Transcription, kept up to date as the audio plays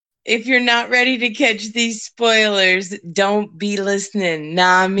if you're not ready to catch these spoilers, don't be listening.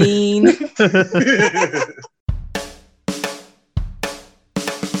 Nah, I mean.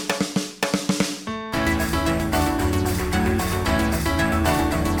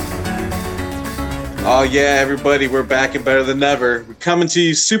 Oh yeah, everybody, we're back and better than ever. We're coming to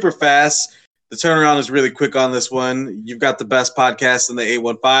you super fast. The turnaround is really quick on this one. You've got the best podcast in the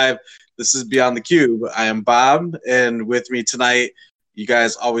 815. This is Beyond the Cube. I am Bob, and with me tonight, you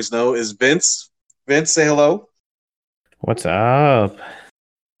guys always know, is Vince. Vince, say hello. What's up?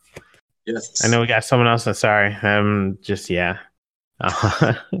 Yes. I know we got someone else. Sorry. We're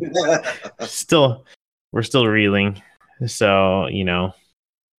still reeling. So,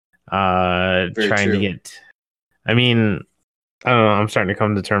 trying to get, I don't know. I'm starting to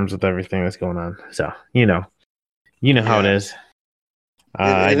come to terms with everything that's going on. So, how it is.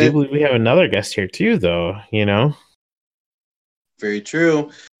 I do believe we have another guest here too, though, Very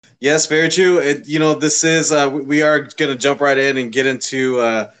true. Yes, very true. This is, we are going to jump right in and get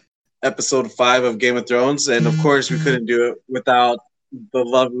into episode 5 of Game of Thrones. And of course, we couldn't do it without the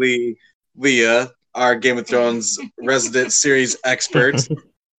lovely Leah, our Game of Thrones resident series expert.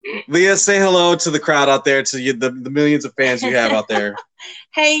 Leah, say hello to the crowd out there, to you, the millions of fans you have out there.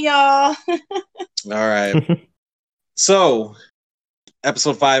 Hey, y'all. All right. So,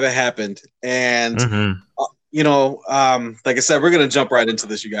 episode 5, it happened. And, like I said, we're going to jump right into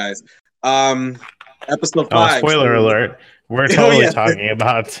this, you guys. Episode 5. Spoiler alert. We're totally talking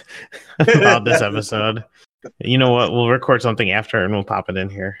about this episode. You know what? We'll record something after and we'll pop it in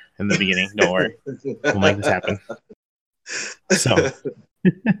here in the beginning. Don't worry. We'll make this happen. So...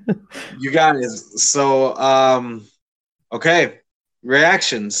 You guys, so okay,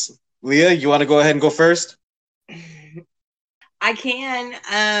 reactions. Leah, you want to go ahead and go first? I can.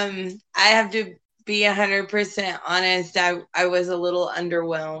 I have to be 100% honest. I was a little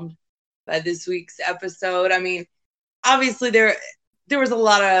underwhelmed by this week's episode. I mean, obviously there was a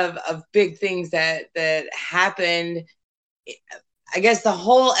lot of big things that happened. I guess the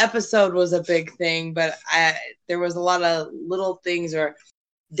whole episode was a big thing, but there was a lot of little things or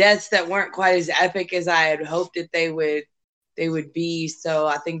deaths that weren't quite as epic as I had hoped that they would be. So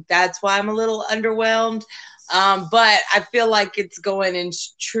I think that's why I'm a little underwhelmed. But I feel like it's going in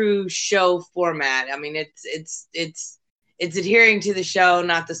true show format. I mean, it's adhering to the show,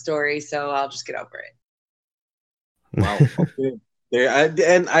 not the story. So I'll just get over it. Wow.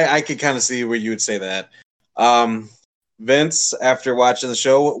 Okay. I could kind of see where you would say that. Vince, after watching the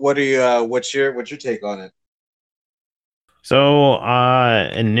show, what's your take on it? So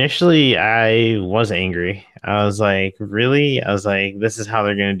initially I was angry. I was like, really? I was like, this is how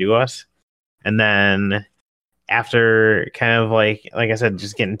they're gonna do us. And then after kind of like I said,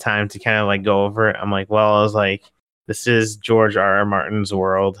 just getting time to kind of like go over it, I'm like, well, I was like, this is George R.R. Martin's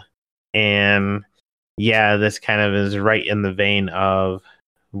world. And yeah, this kind of is right in the vein of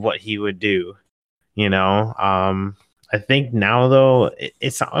what he would do, I think now though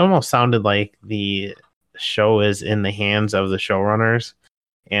it's almost sounded like the show is in the hands of the showrunners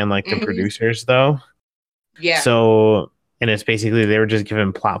and like the producers though. Yeah. So, and it's basically they were just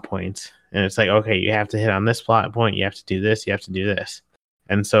given plot points and it's like, okay, you have to hit on this plot point, you have to do this, you have to do this.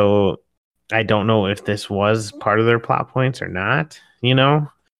 And so I don't know if this was part of their plot points or not,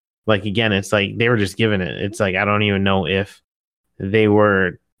 like again, it's like they were just given it. It's like I don't even know if they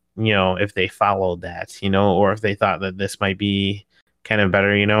were, if they followed that, or if they thought that this might be kind of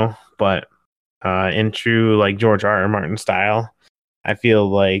better, but in true like George R.R. Martin style, I feel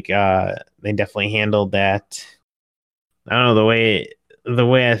like they definitely handled that. I don't know, the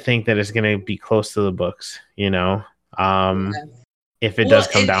way I think that it's going to be close to the books, if it does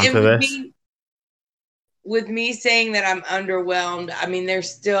come down to this. With me saying that I'm underwhelmed, I mean, there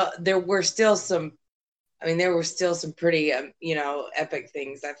were still some pretty, epic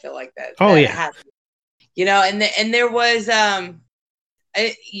things. I feel like that. Oh, that yeah. Happened, and there was,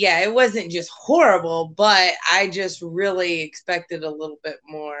 it wasn't just horrible, but I just really expected a little bit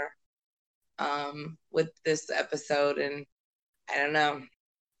more, with this episode. And I don't know.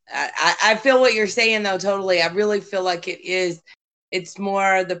 I feel what you're saying though. Totally. I really feel like it's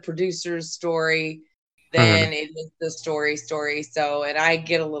more the producer's story than it is the story. So, and I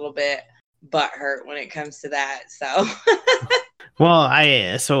get a little bit butthurt when it comes to that. So, well,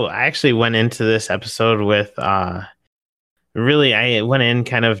 I actually went into this episode with, really, I went in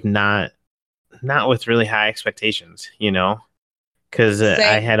kind of not with really high expectations, because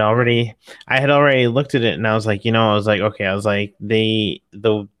I had already looked at it and I was like, okay, they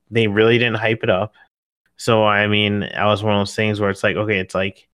really didn't hype it up. So, I mean, I was one of those things where it's like, okay, it's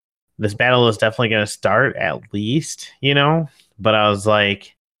like this battle is definitely going to start at least, but I was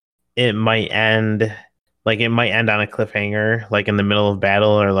like, it might end on a cliffhanger, like in the middle of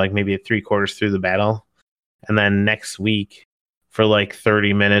battle, or like maybe 3/4 through the battle, and then next week for like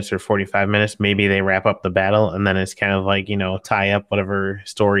 30 minutes or 45 minutes, maybe they wrap up the battle, and then it's kind of like, tie up whatever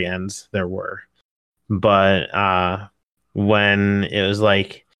story ends there were. But when it was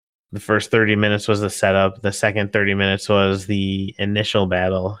like the first 30 minutes was the setup, the second 30 minutes was the initial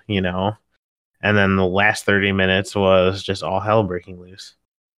battle, and then the last 30 minutes was just all hell breaking loose.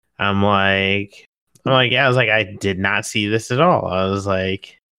 Yeah, I was like, I did not see this at all. I was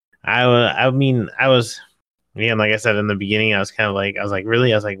like, again, like I said in the beginning, I was like,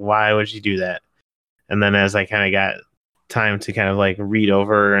 really? I was like, why would you do that? And then as I kind of got time to kind of like read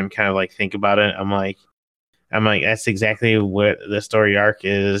over and kind of like think about it, I'm like, that's exactly what the story arc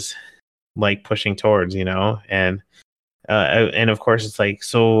is like pushing towards, and of course it's like,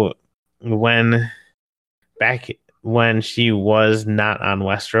 so when she was not on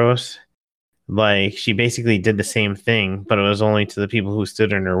Westeros, like she basically did the same thing, but it was only to the people who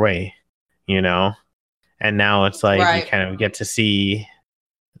stood in her way, and now it's like Right. You kind of get to see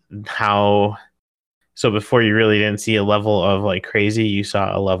how. So before you really didn't see a level of like crazy, you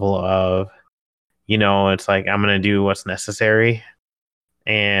saw a level of, it's like, I'm going to do what's necessary.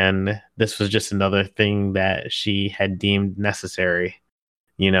 And this was just another thing that she had deemed necessary,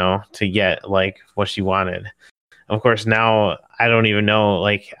 to get like what she wanted. Of course, now I don't even know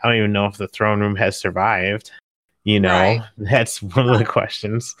if the throne room has survived, Right. That's one of the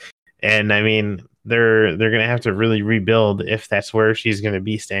questions. And I mean, they're going to have to really rebuild if that's where she's going to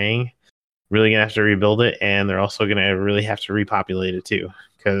be staying. Really gonna have to rebuild it, and they're also gonna really have to repopulate it too.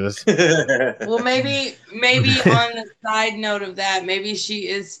 Because well, maybe on the side note of that, maybe she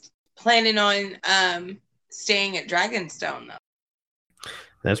is planning on staying at Dragonstone though.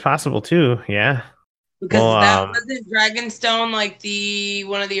 That's possible too. Yeah, because that wasn't Dragonstone like the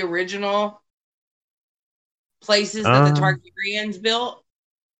one of the original places that the Targaryens built.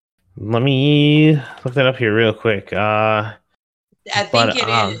 Let me look that up here real quick. I think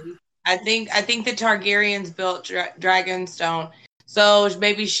it is. I think the Targaryens built Dragonstone, so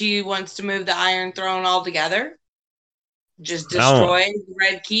maybe she wants to move the Iron Throne altogether, just destroy the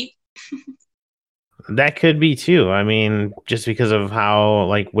Red Keep. That could be too. I mean, just because of how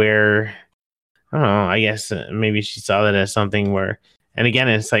where, I don't know. I guess maybe she saw that as something where, and again,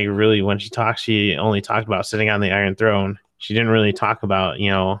 it's like really when she talked, she only talked about sitting on the Iron Throne. She didn't really talk about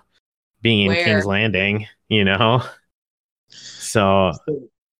being in King's Landing. So.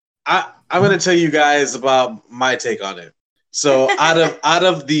 I'm going to tell you guys about my take on it. So out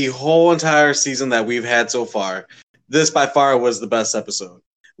of the whole entire season that we've had so far, this by far was the best episode,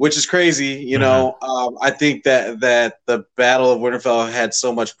 which is crazy. I think that the Battle of Winterfell had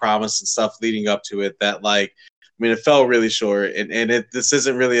so much promise and stuff leading up to it that it fell really short. And this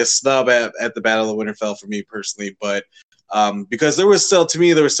isn't really a snub at the Battle of Winterfell for me personally, but because there was still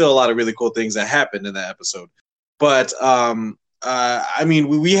a lot of really cool things that happened in that episode. But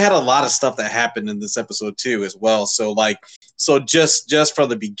we had a lot of stuff that happened in this episode too, as well. So just from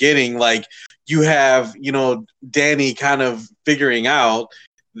the beginning, you have, Dany kind of figuring out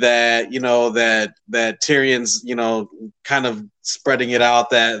that, that Tyrion's, kind of spreading it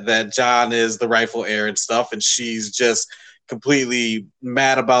out that Jon is the rightful heir and stuff. And she's just completely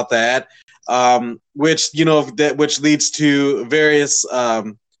mad about that. Which leads to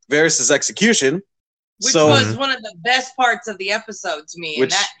Varys' execution. Which was one of the best parts of the episode to me.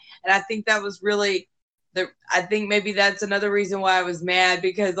 And I think that was really I think maybe that's another reason why I was mad,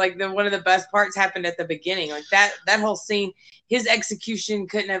 because one of the best parts happened at the beginning. That whole scene, his execution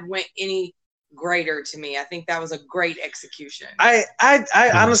couldn't have went any greater to me. I think that was a great execution. I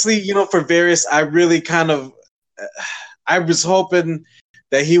honestly, for Varys, I really kind of I was hoping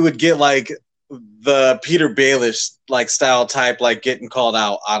that he would get the Peter Baelish style type, getting called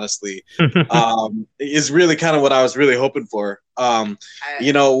out, honestly, is really kind of what I was really hoping for. Even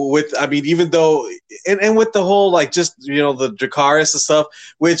though, and with the whole, just, the Dracarys and stuff,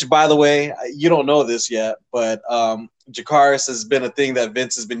 which, by the way, you don't know this yet, but Dracarys has been a thing that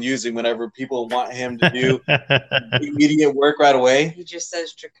Vince has been using whenever people want him to do immediate work right away. He just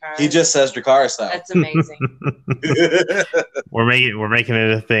says Dracarys. He just says Dracarys style. That's amazing. We're making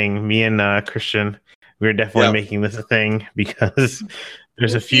it a thing. Me and Christian, we're definitely making this a thing, because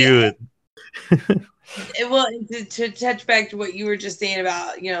there's a few. Well, to touch back to what you were just saying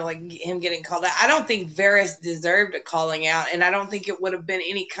about, him getting called out, I don't think Varys deserved a calling out, and I don't think it would have been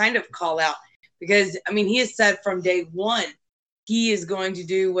any kind of call out, because, he has said from day one, he is going to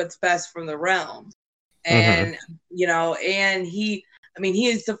do what's best from the realm. And, and he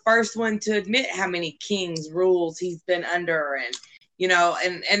is the first one to admit how many kings' rules he's been under, and,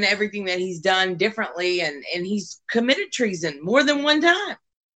 and everything that he's done differently, and he's committed treason more than one time.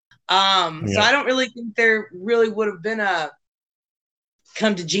 So I don't really think there really would have been a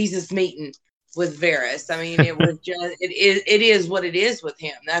come to Jesus meeting with Varys. I mean, it was just it is what it is with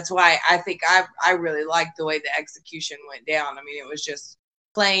him. That's why I think I really liked the way the execution went down. I mean, it was just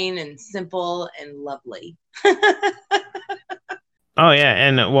plain and simple and lovely. Oh yeah,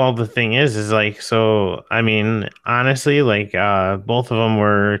 and well, the thing is like, so I mean, honestly, like, both of them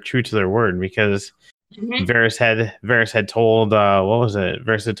were true to their word, because Varys had told, what was it?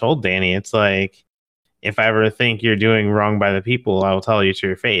 Varys had told Dany, it's like, if I ever think you're doing wrong by the people, I will tell you to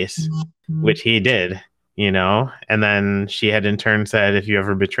your face, which he did, and then she had in turn said, if you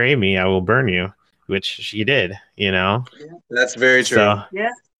ever betray me, I will burn you, which she did, That's very true. So, yeah.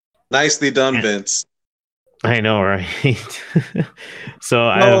 Nicely done, Vince. I know, right? So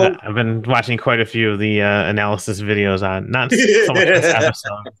I've been watching quite a few of the analysis videos on, not so much this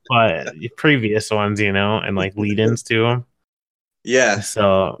episode, but previous ones, and like lead-ins to them. Yeah.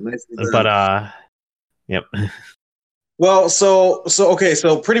 So, but yep. Well, so okay,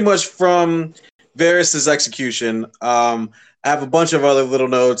 so pretty much from Varys' execution, I have a bunch of other little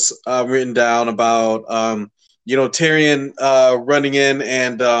notes written down about Tyrion running in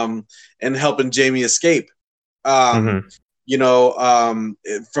and helping Jaime escape. From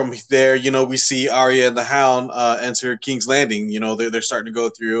there, we see Arya and the Hound enter King's Landing. They're starting to go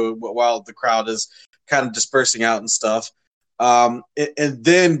through while the crowd is kind of dispersing out and stuff. And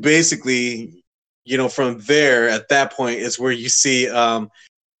then basically, from there, at that point is where you see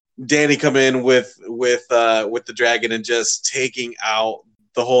Dany come in with the dragon and just taking out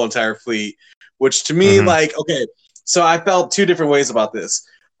the whole entire fleet. Which to me, like, okay, so I felt two different ways about this.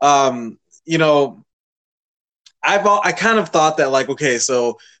 I kind of thought that, like, okay,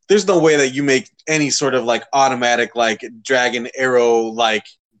 so there's no way that you make any sort of like automatic like dragon arrow like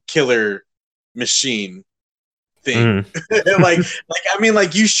killer machine thing. like I mean,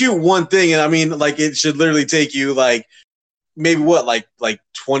 like, you shoot one thing and I mean, like, it should literally take you like maybe what, like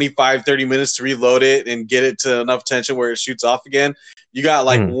 25-30 minutes to reload it and get it to enough tension where it shoots off again. You got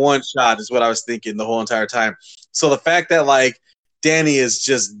like one shot is what I was thinking the whole entire time. So the fact that like Dany is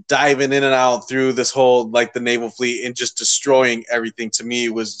just diving in and out through this whole, like, the naval fleet and just destroying everything, to me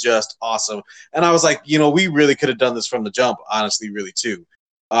was just awesome. And I was like, we really could have done this from the jump, honestly, really too.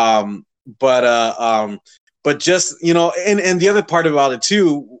 But just, and the other part about it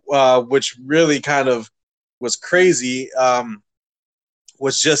too, which really kind of was crazy,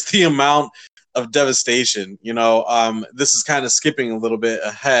 was just the amount of devastation. This is kind of skipping a little bit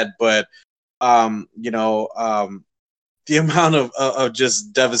ahead, but the amount of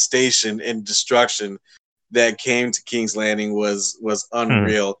just devastation and destruction that came to King's Landing was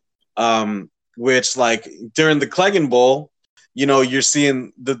unreal. Which, like, during the Clegane Bowl, you're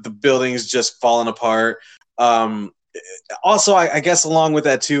seeing the buildings just falling apart. Also, I guess along with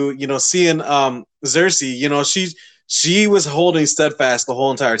that too, seeing Cersei, she was holding steadfast the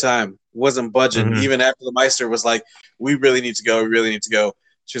whole entire time, wasn't budging, even after the Maester was like, we really need to go,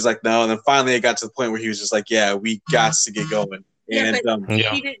 She was like, no. And then finally it got to the point where he was just like, yeah, we got to get going. Yeah, and but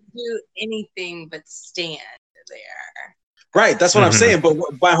he didn't do anything but stand there. Right, that's what I'm saying. But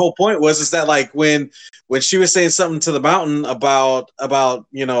my whole point was is that, like, when she was saying something to the Mountain about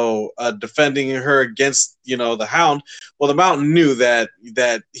defending her against the Hound, well, the Mountain knew that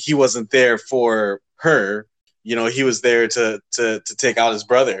he wasn't there for her. He was there to take out his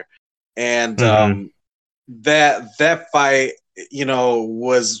brother, and that fight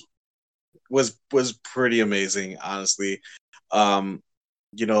was pretty amazing, honestly. I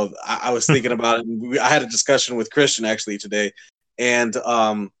was thinking about it, and I had a discussion with Christian actually today, and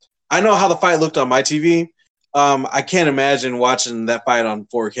I know how the fight looked on my TV. I can't imagine watching that fight on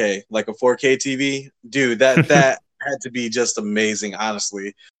 4K, like a 4K TV. Dude, that had to be just amazing,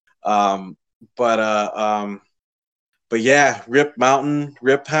 honestly. But yeah, rip Mountain,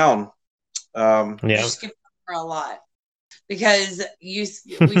 rip Hound. You skipped over a lot because we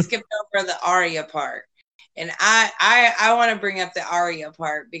skipped over the Arya part. And I want to bring up the Arya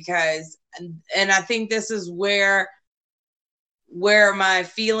part because, and I think this is where my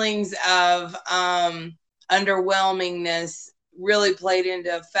feelings of underwhelmingness really played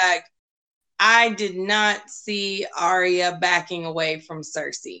into effect. I did not see Arya backing away from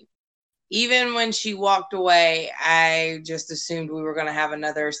Cersei. Even when she walked away, I just assumed we were going to have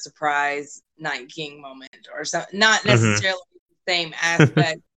another surprise Night King moment or something. Not necessarily the same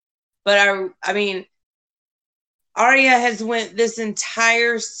aspect, but I mean, Arya has went this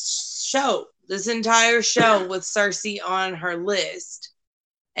entire show with Cersei on her list,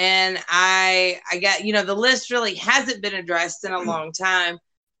 And I got, the list really hasn't been addressed in a long time,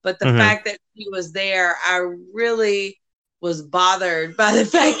 but the fact that she was there, I really was bothered by the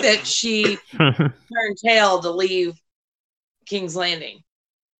fact that she turned tail to leave King's Landing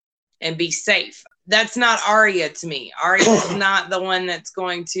and be safe. That's not Arya to me. Arya is not the one that's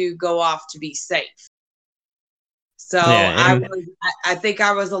going to go off to be safe. So yeah, I think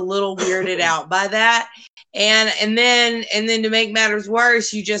I was a little weirded out by that. And then to make matters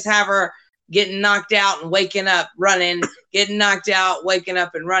worse, you just have her getting knocked out and waking up, running, getting knocked out, waking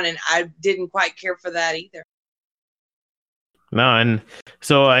up and running. I didn't quite care for that either. No, and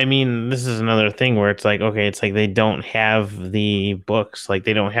so I mean, this is another thing where it's like, okay, it's like they don't have the books, like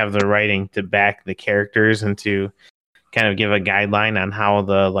they don't have the writing to back the characters and to kind of give a guideline on how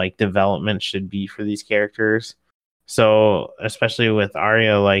the like development should be for these characters. So especially with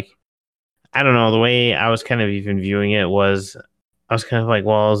Arya, like I don't know, the way I was kind of even viewing it was I was kind of like,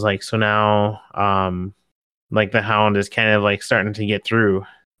 well, I was like, so now like the Hound is kind of like starting to get through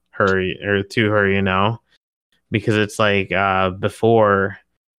her or to her, because it's like before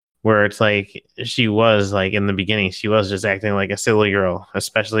where it's like she was like in the beginning, she was just acting like a silly girl,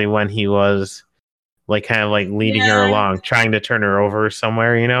 especially when he was like kind of like leading her along, trying to turn her over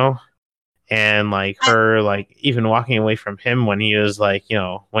somewhere, and like her like even walking away from him when he was like,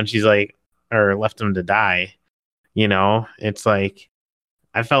 when she's like or left him to die, it's like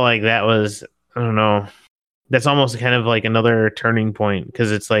I felt like that was, I don't know, that's almost kind of like another turning point,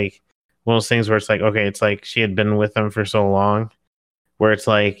 because it's like one of those things where it's like, okay, it's like she had been with him for so long where it's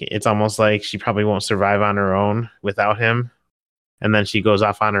like it's almost like she probably won't survive on her own without him, and then she goes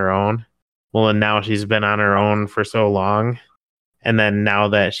off on her own. Well, and now she's been on her own for so long, and then now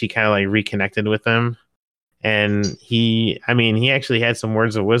that she kind of like reconnected with him, and he actually had some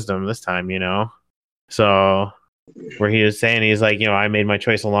words of wisdom this time, so where he was saying, he's like, I made my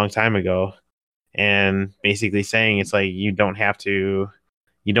choice a long time ago, and basically saying it's like you don't have to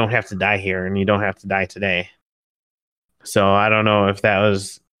die here, and you don't have to die today. So I don't know if that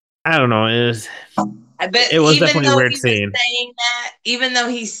was, I don't know, it was definitely a weird scene. Even though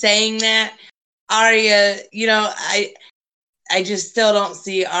he's saying that, Arya, I just still don't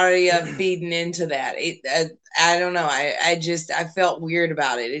see Arya feeding into that. I don't know. I felt weird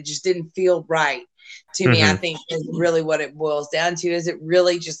about it. It just didn't feel right to me. I think is really what it boils down to, is it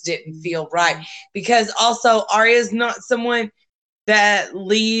really just didn't feel right. Because also Arya's not someone that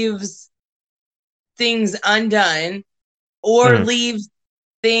leaves things undone or leaves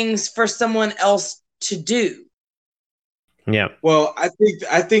things for someone else to do. Yeah. Well, I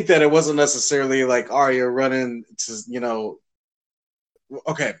think that it wasn't necessarily like Arya running to,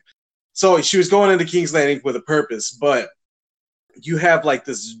 okay. So she was going into King's Landing with a purpose, but you have like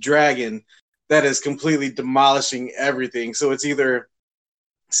this dragon that is completely demolishing everything. So it's either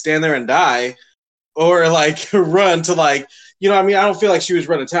stand there and die or like run to like, I don't feel like she was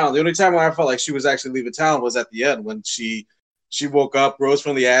running town. The only time where I felt like she was actually leaving town was at the end when she woke up, rose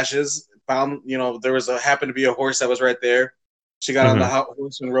from the ashes, found, there happened to be a horse that was right there. She got on the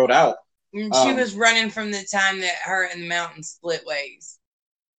horse and rode out. She was running from the time that her and the mountain split ways,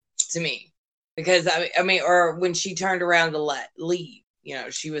 to me. Because, or when she turned around to leave,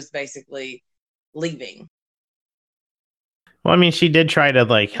 she was basically leaving. Well, she did try to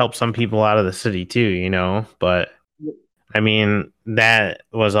like help some people out of the city too, but that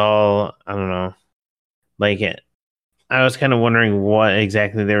was all, I don't know, like I was kind of wondering what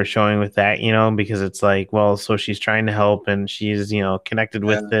exactly they were showing with that, because it's like, well, so she's trying to help and she's, connected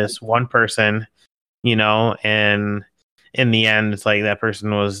with this one person, and in the end, it's like that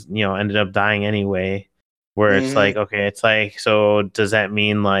person was, ended up dying anyway, where it's like, okay, it's like, so does that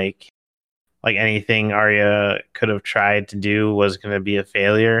mean like anything Arya could have tried to do was going to be a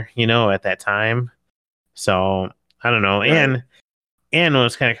failure, at that time? So I don't know. Right. And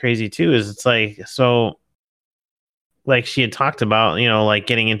what's kind of crazy too is it's like, so like she had talked about, like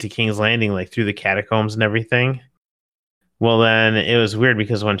getting into King's Landing, like through the catacombs and everything. Well, then it was weird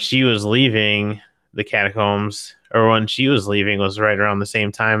because when she was leaving the catacombs, or when she was leaving, was right around the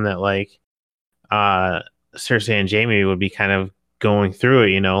same time that like Cersei and Jaime would be kind of going through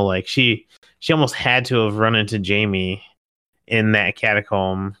it, like she almost had to have run into Jaime in that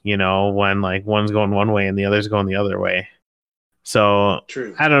catacomb, when like one's going one way and the other's going the other way. So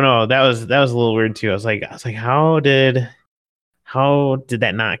true. I don't know. That was a little weird too. I was like, how did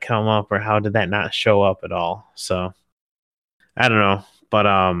that not come up, or how did that not show up at all? So I don't know. But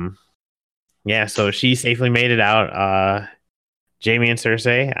yeah, so she safely made it out. Jaime and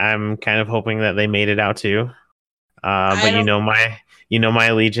Cersei, I'm kind of hoping that they made it out too. But my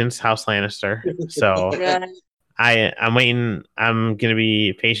allegiance, House Lannister. So I'm waiting. I'm gonna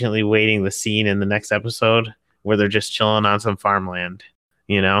be patiently waiting the scene in the next episode where they're just chilling on some farmland.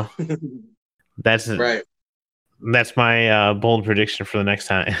 You know, that's Right. That's my bold prediction for the next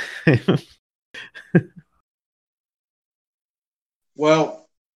time. Well,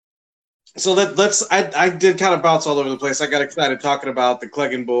 so let's. I did kind of bounce all over the place. I got excited talking about the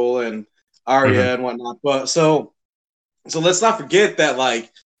Clegane Bull and Arya and whatnot. But so let's not forget that,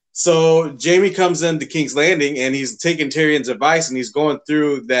 like, so Jaime comes into King's Landing and he's taking Tyrion's advice and he's going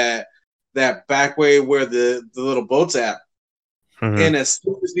through that back way where the little boat's at. And as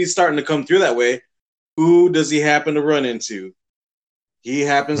soon as he's starting to come through that way, who does he happen to run into? He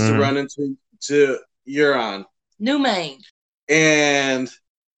happens to run into Euron. New Main. And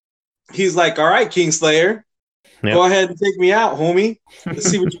he's like, all right, Kingslayer, go ahead and take me out, homie. Let's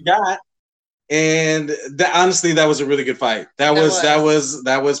see what you got. And honestly, that was a really good fight. That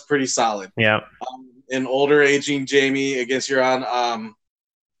was pretty solid. Yeah. An older aging Jaime against Euron.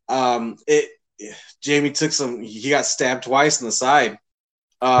 Jaime took he got stabbed twice in the side.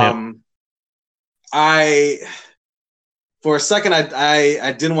 For a second,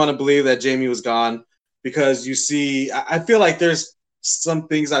 I didn't want to believe that Jaime was gone, because you see, I feel like there's some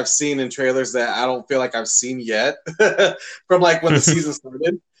things I've seen in trailers that I don't feel like I've seen yet from like when the season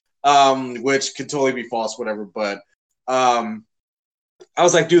started, which could totally be false, whatever. But I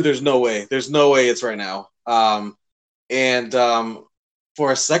was like, dude, there's no way it's right now.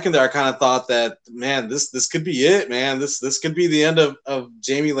 For a second there, I kind of thought that, man, this could be it, man. This could be the end of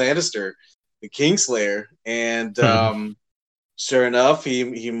Jaime Lannister, the Kingslayer. And sure enough,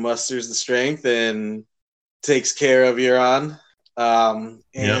 he musters the strength and takes care of Euron.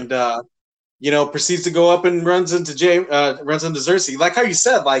 Proceeds to go up and runs into Cersei. Like how you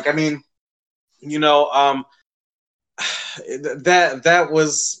said, like, I mean, that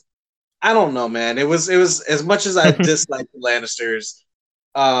was, I don't know, man. It was as much as I dislike the Lannisters,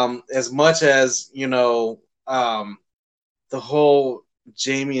 as much as, the whole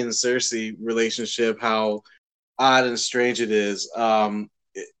Jaime and Cersei relationship, how odd and strange it is. To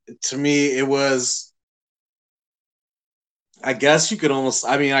me, it was, I guess you could almost,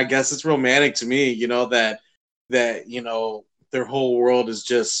 I guess it's romantic to me, that their whole world is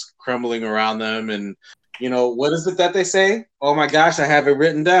just crumbling around them. And, what is it that they say? Oh my gosh, I have it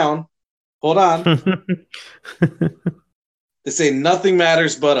written down. Hold on. They say nothing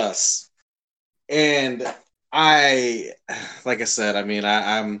matters but us. And like I said, I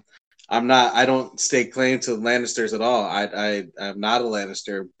don't stake claim to Lannisters at all. I'm not a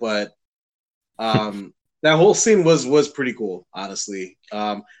Lannister, but that whole scene was pretty cool, honestly.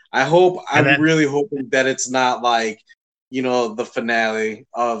 I'm really hoping that it's not like, the finale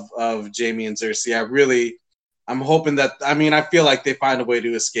of Jaime and Cersei. I'm hoping that, I feel like they find a way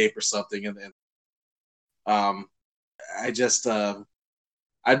to escape or something, and then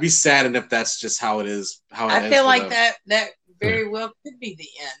I'd be saddened if that's just how it is. I feel like that very well could be the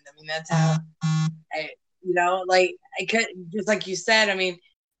end. That's how I could, just like you said,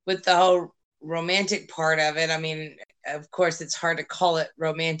 with the whole romantic part of it, of course it's hard to call it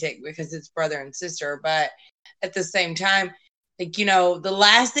romantic because it's brother and sister, but at the same time, like, the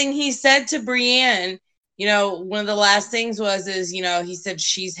last thing he said to Brienne, one of the last things is he said,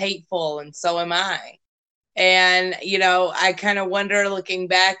 she's hateful and so am I. And, I kind of wonder, looking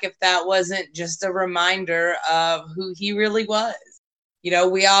back, if that wasn't just a reminder of who he really was.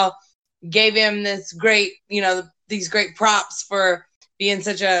 We all gave him this great, these great props for being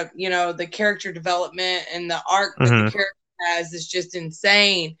such a, the character development and the arc that the character has is just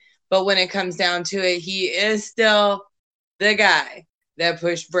insane. But when it comes down to it, he is still the guy that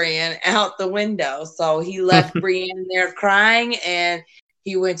pushed Brienne out the window. So he left Brienne there crying, and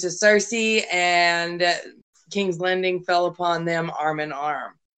he went to Cersei, and King's Landing fell upon them arm in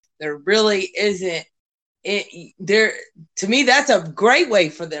arm. There really isn't it there. To me, that's a great way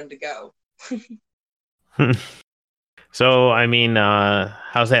for them to go. So,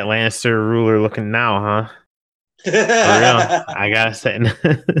 how's that Lannister ruler looking now, huh? For real, I gotta say.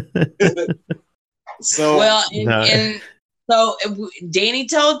 So Dany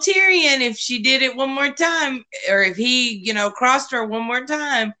told Tyrion if she did it one more time, or if he, crossed her one more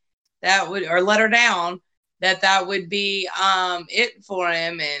time, that would, or let her down, that would be it for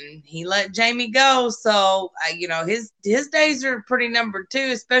him, and he let Jaime go. So his days are pretty numbered too,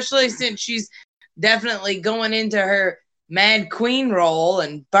 especially since she's definitely going into her Mad Queen role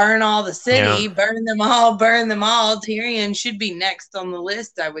and burn all the city, burn them all. Tyrion should be next on the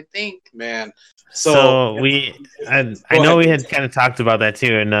list, I would think. Man. So I know we had kind of talked about that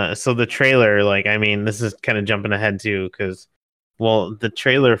too, and so the trailer, this is kind of jumping ahead too, because well, the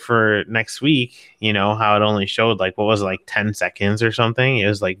trailer for next week, you know, how it only showed like, what was it, like 10 seconds or something? It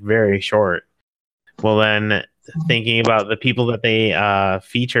was like very short. Well, then thinking about the people that they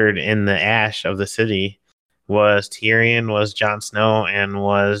featured in the Ash of the city was Tyrion, was Jon Snow, and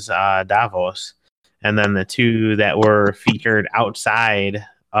was Davos. And then the two that were featured outside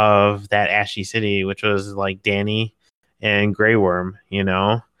of that Ashy city, which was like Dany and Grey Worm, you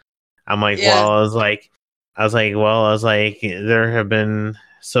know? I'm like, Yeah. well, I was like, there have been,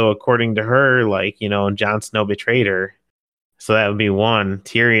 so according to her, like, you know, Jon Snow betrayed her. So that would be one.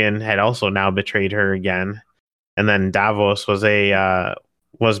 Tyrion had also now betrayed her again. And then Davos was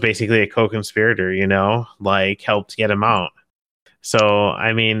basically a co-conspirator, you know, like helped get him out. So,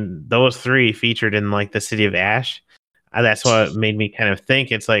 I mean, those three featured in like the City of Ash. That's what made me kind of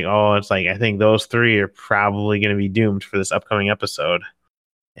think it's like, oh, it's like I think those three are probably going to be doomed for this upcoming episode.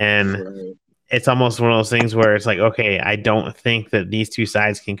 And it's almost one of those things where it's like, okay, I don't think that these two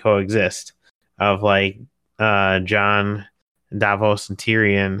sides can coexist of like Jon, Davos, and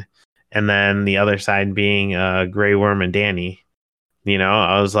Tyrion, and then the other side being Grey Worm and Dany. You know,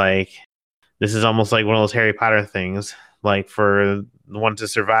 I was like, this is almost like one of those Harry Potter things, like for the one to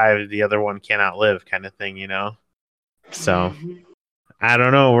survive, the other one cannot live, kind of thing. You know, so I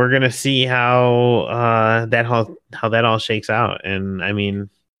don't know. We're gonna see how that all shakes out, and I mean,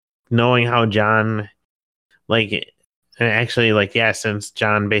 knowing how Jon, like, and actually, like, yeah, since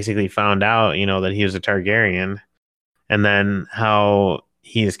Jon basically found out, you know, that he was a Targaryen, and then how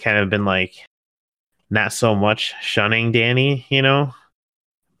he's kind of been like not so much shunning Dany, you know,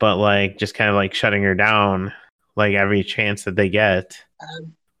 but like just kind of like shutting her down like every chance that they get,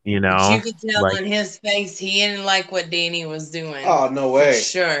 you But know, you could tell like in his face he didn't like what Dany was doing. Oh, no way. For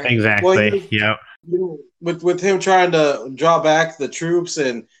sure. exactly. Well, Yep. With him trying to draw back the troops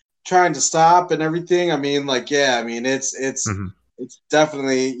and trying to stop and everything, I mean, like, yeah, I mean, it's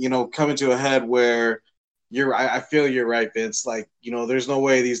definitely, you know, coming to a head where I feel you're right, Vince. Like, you know, there's no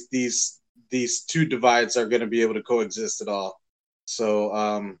way these two divides are going to be able to coexist at all.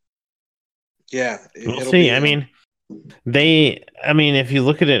 So, yeah, We'll it'll see. be. I mean, if you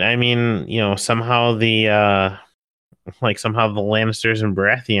look at it, I mean, you know, somehow the Lannisters and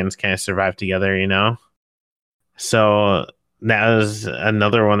Baratheons kind of survived together, you know? So that was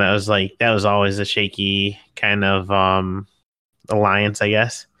another one that was like, that was always a shaky kind of alliance, I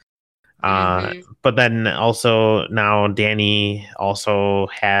guess. But then also now Dany also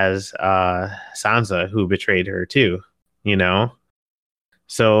has Sansa, who betrayed her too, you know?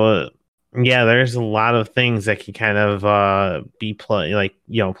 So yeah, there's a lot of things that can kind of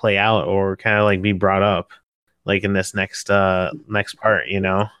play out or kind of like be brought up like in this next part, you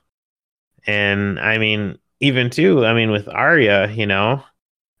know. And I mean, even too, I mean with Arya, you know,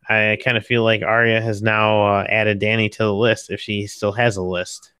 I kind of feel like Arya has now added Dany to the list if she still has a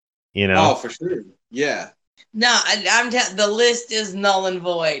list, you know. Oh, for sure. Yeah. No, the list is null and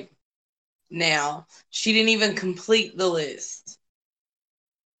void now. She didn't even complete the list.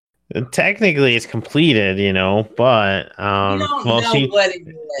 Technically, it's completed, you know, but You don't know what it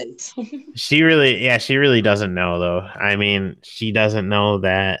is. she really doesn't know though. I mean, she doesn't know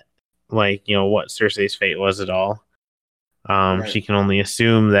that, like, you know, what Cersei's fate was at all. Right. She can only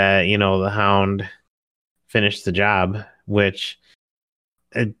assume that, you know, the Hound finished the job, which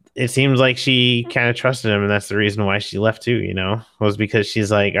it seems like she kind of trusted him, and that's the reason why she left too, you know, was because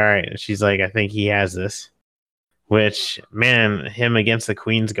she's like, all right, she's like, I think he has this. Which, man, him against the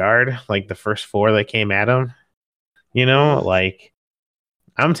Queen's Guard, like the first four that came at him, you know, like,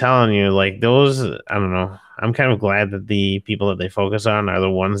 I'm telling you, like, those, I don't know. I'm kind of glad that the people that they focus on are the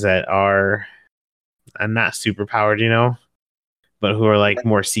ones that are not super powered, you know, but who are like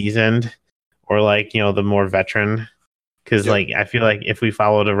more seasoned or like, you know, the more veteran. Because, like, I feel like if we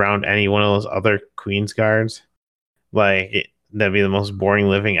followed around any one of those other Queen's Guards, like, that'd be the most boring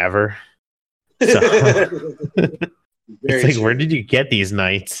living ever. So it's like, where did you get these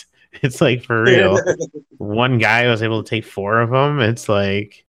knights? It's like, for real. One guy was able to take four of them. It's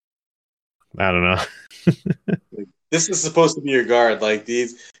like, I don't know. This is supposed to be your guard. Like,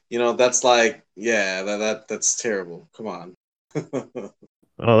 these, you know, that's like, yeah, that's terrible. Come on.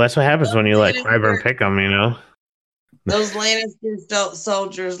 Well, that's what happens when you let Qyburn pick them, you know? Those Lannister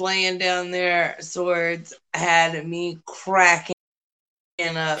soldiers laying down their swords had me cracking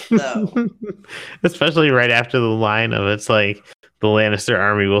up, though. Especially right after the line of, it's like, the Lannister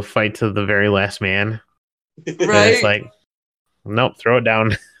army will fight to the very last man. Right. And it's like, nope, throw it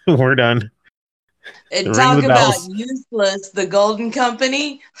down. We're done. And talk about useless, the Golden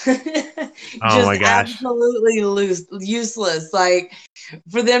Company. Oh my gosh. Absolutely useless. Like,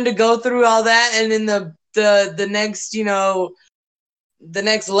 for them to go through all that, and then the next, you know, the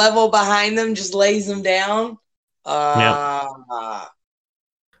next level behind them just lays them down.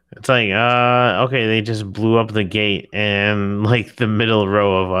 It's like, okay, they just blew up the gate and like the middle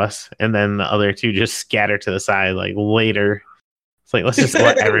row of us, and then the other two just scatter to the side like later. It's like, let's just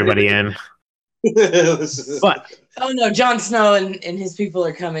let everybody in. But oh no, Jon Snow and his people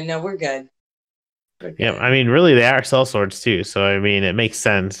are coming. No, we're good. Yeah, I mean, really, they are sellswords too. So I mean, it makes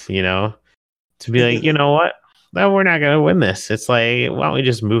sense, to be like, you know what? No, we're not gonna win this. It's like, why don't we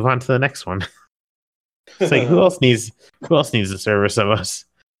just move on to the next one? It's like, who else needs the service of us?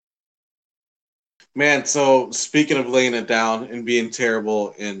 Man, so speaking of laying it down and being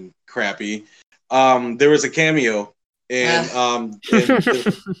terrible and crappy, there was a cameo in well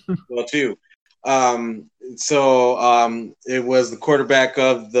too. It was the quarterback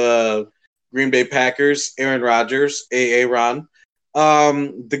of the Green Bay Packers, Aaron Rodgers, Aaron.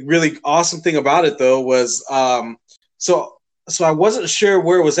 The really awesome thing about it though was so I wasn't sure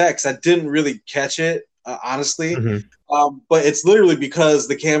where it was at because I didn't really catch it honestly. Mhm. But it's literally because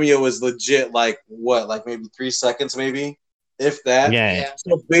the cameo is legit, like maybe 3 seconds, maybe if that. Yeah.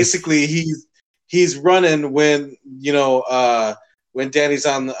 So basically, he's running when when Danny's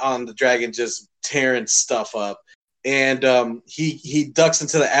on the dragon, just tearing stuff up, and he ducks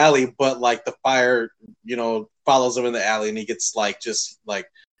into the alley, but like the fire, follows him in the alley, and he gets just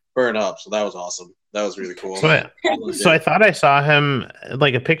burned up. So that was awesome. That was really cool. So I thought I saw him,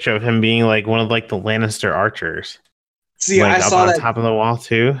 like a picture of him being like one of like the Lannister archers. See, like I up saw on that top of the wall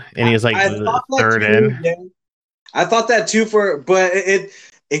too, and he was like the third too, in. yeah. I thought that too, but it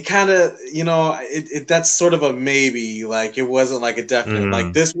kind of that's sort of a maybe. Like it wasn't like a definite.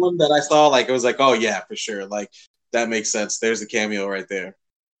 Like this one that I saw, like it was like, oh yeah, for sure. Like that makes sense. There's the cameo right there.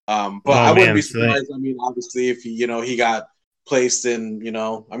 But I wouldn't be surprised. I mean, obviously, if he got placed in,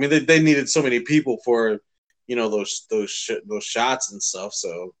 I mean, they needed so many people for, those shots and stuff.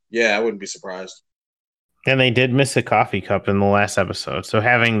 So yeah, I wouldn't be surprised. And they did miss a coffee cup in the last episode, so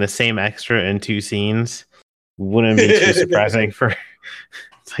having the same extra in 2 scenes wouldn't be too surprising. For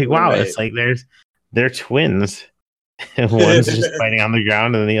it's like, wow, right. It's like they're twins. One's just fighting on the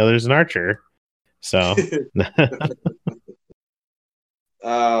ground, and the other's an archer. So,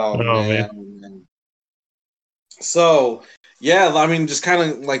 oh man. So yeah, I mean, just kind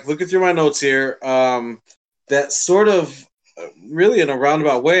of like looking through my notes here. That sort of really in a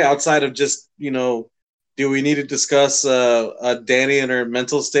roundabout way, outside of just do we need to discuss Danny and her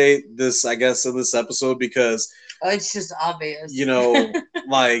mental state in this episode, because it's just obvious.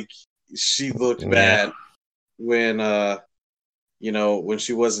 Like she looked bad when when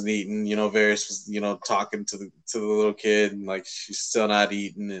she wasn't eating. Varys was talking to the little kid, and like she's still not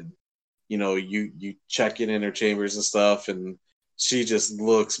eating, and you check in her chambers and stuff, and she just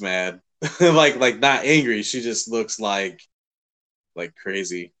looks mad. like not angry, she just looks like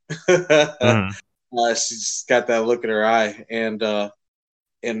crazy. She's got that look in her eye, and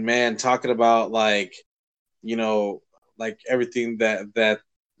man, talking about like everything that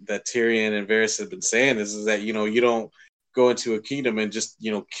Tyrion and Varys have been saying is that you don't go into a kingdom and just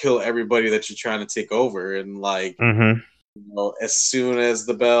kill everybody that you're trying to take over, and like as soon as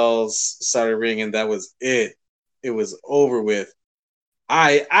the bells started ringing, that was it. It was over with.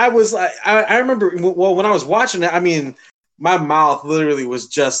 I was like, I remember when I was watching it. I mean, my mouth literally was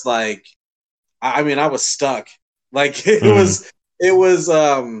just like. I mean, I was stuck. Like it was.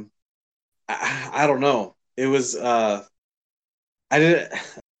 I don't know. It was. I didn't.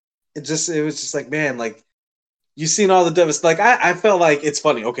 It was just like, man, like you've seen all the devastation. Like I felt like it's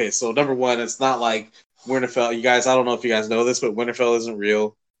funny. Okay, so number one, it's not like Winterfell. You guys, I don't know if you guys know this, but Winterfell isn't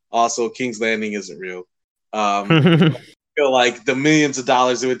real. Also, King's Landing isn't real. I feel like the millions of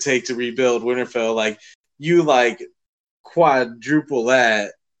dollars it would take to rebuild Winterfell, like you quadruple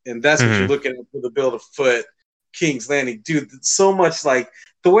that. And that's what you're looking at for the build of foot King's Landing, dude. So much like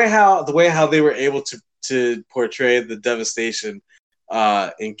the way how they were able to portray the devastation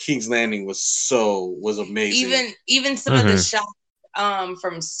in King's Landing was amazing. Even some of the shots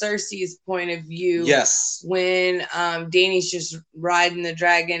from Cersei's point of view. Yes, when Dany's just riding the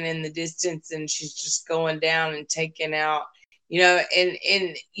dragon in the distance, and she's just going down and taking out.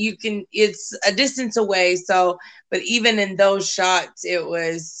 And you can, it's a distance away. So, but even in those shots, it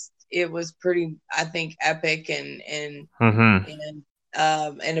was pretty, I think, epic and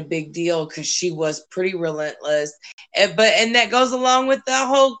a big deal, because she was pretty relentless. And that goes along with the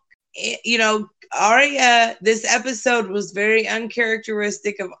whole, Arya. This episode was very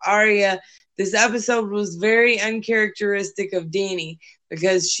uncharacteristic of Arya. This episode was very uncharacteristic of Dany,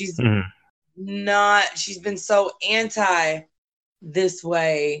 because she's she's been so anti this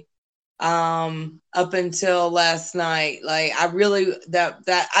way up until last night. Like I really that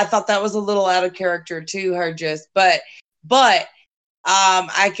I thought that was a little out of character to her but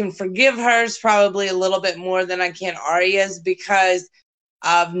I can forgive hers probably a little bit more than I can Arya's because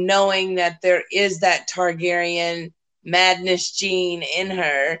of knowing that there is that Targaryen madness gene in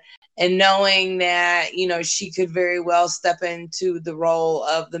her, and knowing that, you know, she could very well step into the role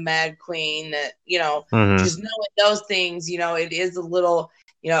of the Mad Queen, that, you know, just knowing those things, you know, it is a little,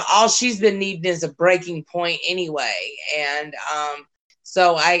 you know, all she's been needing is a breaking point anyway. And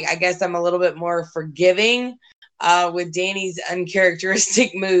so I guess I'm a little bit more forgiving with Dany's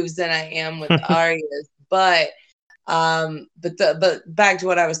uncharacteristic moves than I am with Arya's. But back to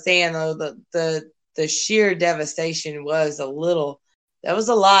what I was saying though, the sheer devastation was a little. That was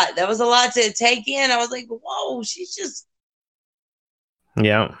a lot. That was a lot to take in. I was like, whoa, she's just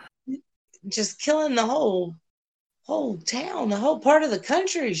killing the whole town, the whole part of the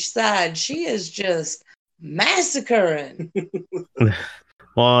countryside. She is just massacring.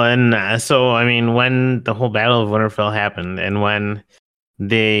 Well, and so I mean, when the whole Battle of Winterfell happened, and when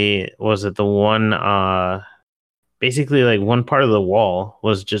the one basically like one part of the wall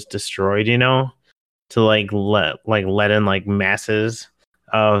was just destroyed, you know, to let in like masses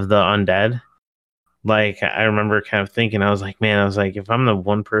of the undead. Like I remember kind of thinking, I was like, if I'm the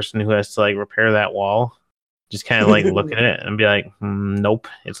one person who has to like repair that wall, just kind of like look at it and be like, nope.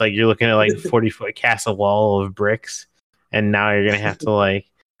 It's like you're looking at like 40-foot castle wall of bricks, and now you're gonna have to like.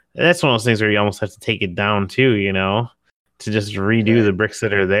 That's one of those things where you almost have to take it down too, you know, to just redo the bricks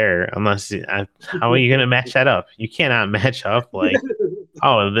that are there. Unless how are you gonna match that up? You cannot match up like.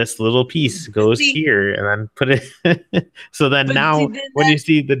 Oh, this little piece goes here, and then put it. So then now, when you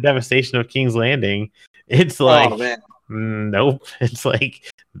see the devastation of King's Landing, it's like, nope. It's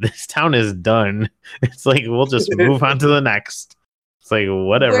like this town is done. It's like we'll just move on to the next. It's like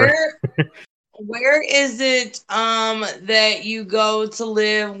whatever. Where is it that you go to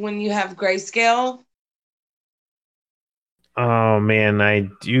live when you have grayscale? Oh man, I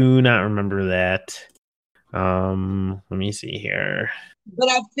do not remember that. Let me see here. But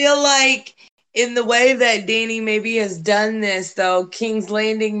I feel like in the way that Dany maybe has done this, though, King's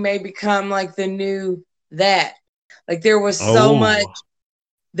Landing may become like the new that. Like there was so much,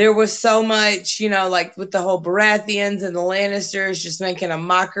 you know, like with the whole Baratheons and the Lannisters just making a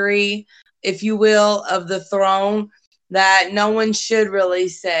mockery, if you will, of the throne, that no one should really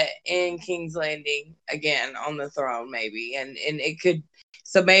sit in King's Landing again on the throne, maybe. And it could,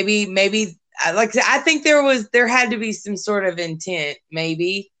 so maybe like I think there had to be some sort of intent,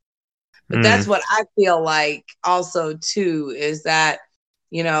 maybe, but that's what I feel like. Also, too, is that,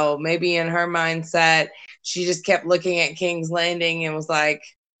 you know, maybe in her mindset, she just kept looking at King's Landing and was like,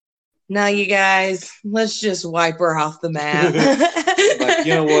 "No, you guys, let's just wipe her off the map." Like,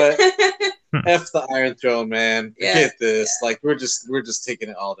 you know what? F the Iron Throne, man. Forget this. Yeah. Like we're just taking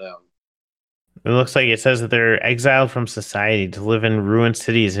it all down. It looks like it says that they're exiled from society to live in ruined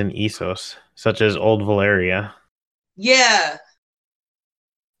cities in Essos, such as Old Valyria. Yeah.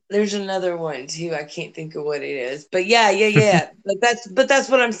 There's another one too. I can't think of what it is. But yeah. but that's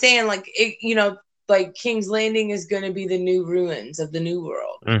what I'm saying. Like it, you know, like King's Landing is going to be the new ruins of the new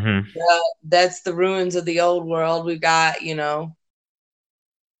world. Mm-hmm. That's the ruins of the old world. We got, you know.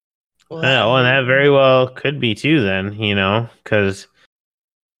 Well, and that very well could be too then, you know, because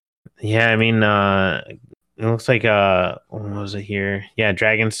yeah, I mean, it looks like what was it here? Yeah,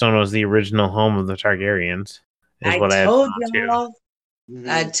 Dragonstone was the original home of the Targaryens. I told y'all.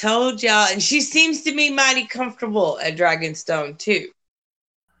 I told y'all, and she seems to be mighty comfortable at Dragonstone too.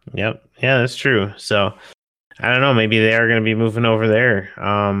 Yep, yeah, that's true. So I don't know, maybe they are going to be moving over there.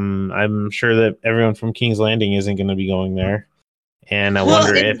 I'm sure that everyone from King's Landing isn't going to be going there, and I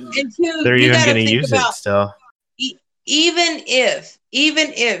wonder if they're even going to use it still. Even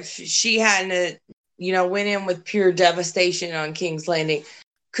if she hadn't, you know, went in with pure devastation on King's Landing,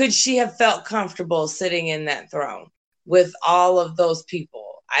 could she have felt comfortable sitting in that throne with all of those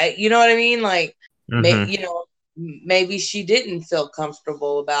people? You know what I mean? Like, you know, maybe she didn't feel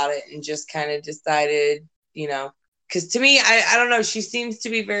comfortable about it and just kind of decided, you know, because to me, I don't know, she seems to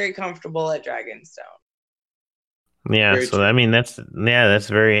be very comfortable at Dragonstone. Yeah, very so true. I mean, that's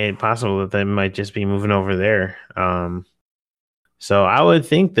very possible that they might just be moving over there. So I would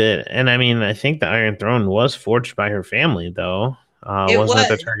think that, and I mean, I think the Iron Throne was forged by her family, though. Wasn't it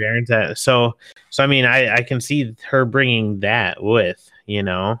the Targaryens? So I mean, I can see her bringing that with, you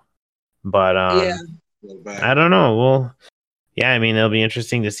know, but I don't know. Well, yeah, I mean, it'll be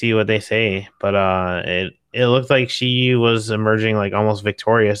interesting to see what they say, but it looked like she was emerging like almost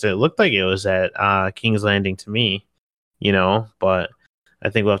victorious. It looked like it was at King's Landing to me, you know, but I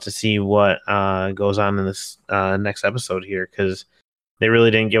think we'll have to see what goes on in this next episode here, because they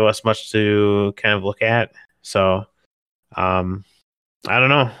really didn't give us much to kind of look at. So I don't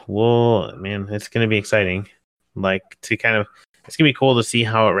know. Man, it's gonna be exciting. Like, it's gonna be cool to see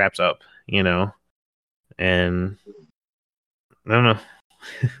how it wraps up, and I don't know.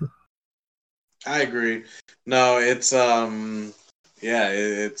 I agree. No, it's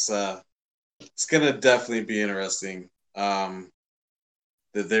it's gonna definitely be interesting.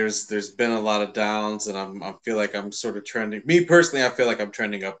 There's been a lot of downs, and I feel like I'm sort of trending. Me personally, I feel like I'm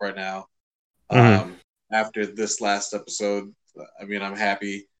trending up right now. After this last episode, I mean, I'm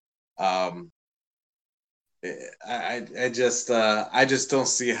happy. I just don't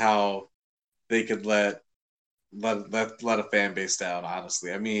see how they could let a fan base down.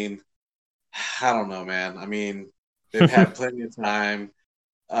 Honestly, I mean, I don't know, man. I mean, they've had plenty of time.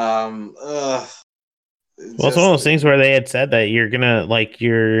 Well, it's one of those things where they had said that you're not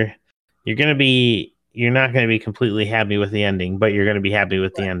gonna be completely happy with the ending, but you're gonna be happy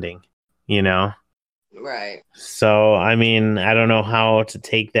with the ending, Right. So, I mean, I don't know how to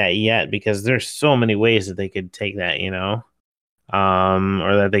take that yet, because there's so many ways that they could take that, or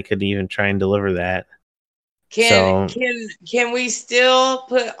that they could even try and deliver that. Can we still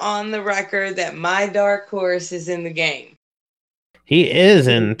put on the record that my dark horse is in the game? He is,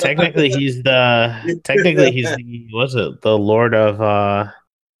 and technically he's the Lord of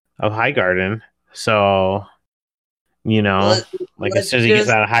Highgarden. So, as soon as he gets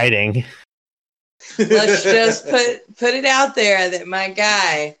out of hiding. Let's just put it out there that my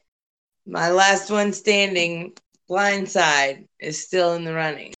guy, my last one standing, Blindside, is still in the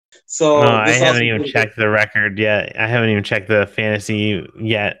running. So I haven't even checked the record yet. I haven't even checked the fantasy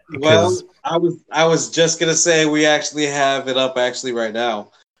yet. Well, I was just gonna say we actually have it up right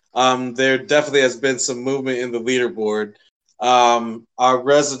now. There definitely has been some movement in the leaderboard. Our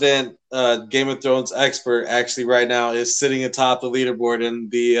resident Game of Thrones expert actually right now is sitting atop the leaderboard in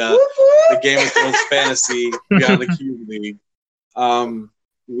the Game of Thrones Fantasy Beyond the Cube League.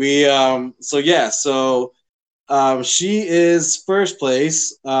 She is first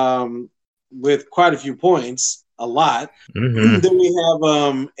place with quite a few points, a lot. Mm-hmm. Then we have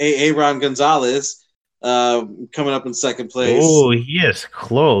Aaron Gonzalez coming up in second place. Oh, he is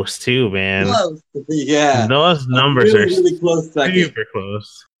close too, man. Close. Yeah. Those numbers are really close, super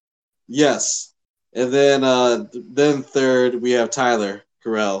close. Yes. And then third we have Tyler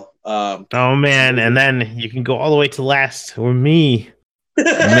Carell. Oh man, and then you can go all the way to last with me.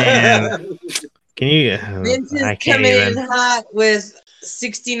 Man. Can you? Vince is coming in hot with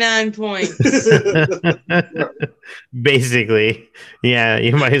 69 points. Basically, yeah,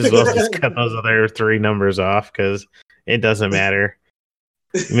 you might as well just cut those other three numbers off, because it doesn't matter.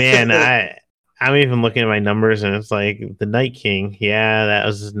 Man, I'm even looking at my numbers, and it's like the Night King. Yeah, that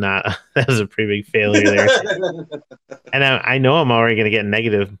was a pretty big failure there. And I know I'm already going to get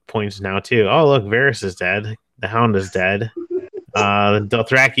negative points now too. Oh, look, Varys is dead. The Hound is dead. The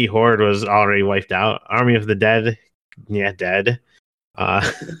Dothraki horde was already wiped out. Army of the Dead, dead.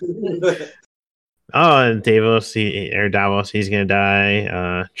 And Davos, he's gonna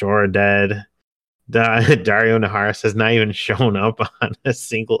die. Jorah dead. Dario Naharis has not even shown up on a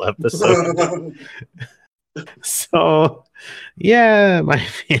single episode. So, yeah, my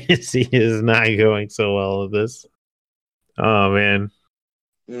fantasy is not going so well with this. Oh man.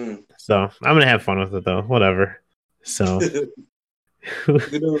 So I'm gonna have fun with it though. Whatever. So.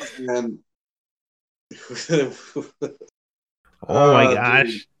 Man. Oh my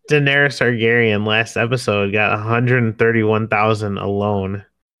gosh. Dude. Daenerys Targaryen last episode got 131,000 alone.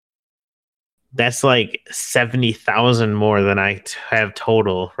 That's like 70,000 more than I have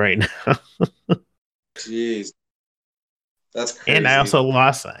total right now. Jeez. That's crazy. And I also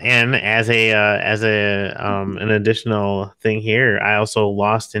lost, and as an additional thing here, I also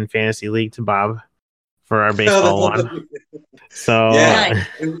lost in Fantasy League to Bob for our baseball one. So yeah,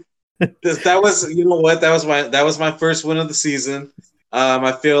 that was, you know what, that was my first win of the season.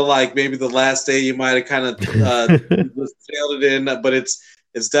 I feel like maybe the last day you might have kind of sailed it in, but it's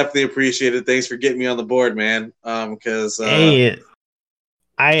definitely appreciated. Thanks for getting me on the board, man. Because hey,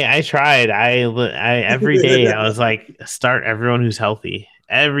 I tried. I every day I was like, start everyone who's healthy.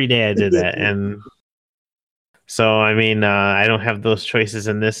 Every day I did that, and so I mean, I don't have those choices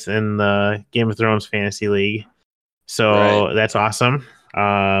in the Game of Thrones Fantasy League. So That's awesome.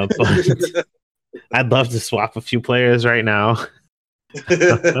 But I'd love to swap a few players right now.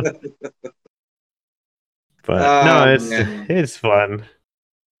 But no, it's fun.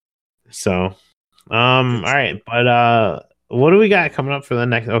 So, all right. But what do we got coming up for the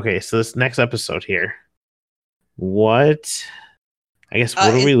next? Okay, so this next episode here. What? I guess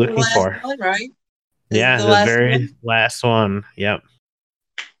what are we looking for? One, right? Yeah, the very last one. Yep.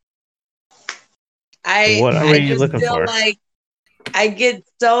 What are we just looking feel for? like I get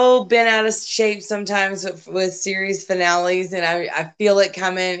so bent out of shape sometimes with series finales, and I feel it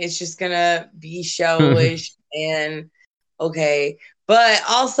coming. It's just gonna be showish and okay. But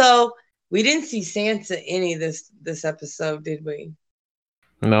also, we didn't see Sansa any this episode, did we?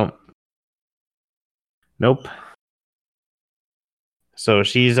 Nope. So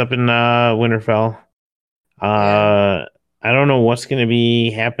she's up in Winterfell. I don't know what's gonna be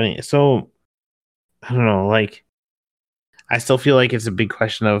happening. So I don't know, like I still feel like it's a big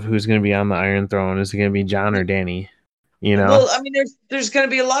question of who's gonna be on the Iron Throne. Is it gonna be Jon or Dany? You know? Well, I mean, there's gonna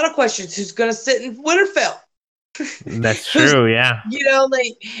be a lot of questions. Who's gonna sit in Winterfell? That's true, yeah. You know,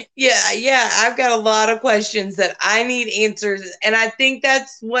 like, yeah, I've got a lot of questions that I need answers. And I think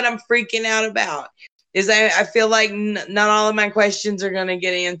that's what I'm freaking out about is I feel like not all of my questions are going to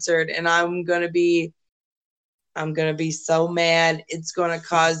get answered. And I'm going to be so mad. It's going to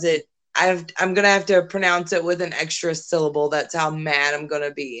cause it. I'm going to have to pronounce it with an extra syllable. That's how mad I'm going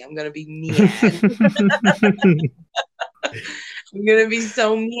to be. I'm going to be mad. I'm going to be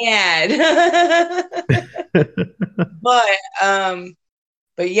so mad.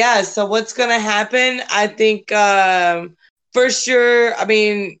 But yeah, so what's gonna happen? I think for sure. I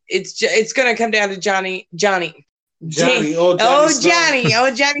mean, it's gonna come down to Johnny. Johnny Snow. Johnny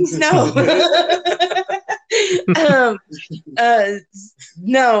Snow.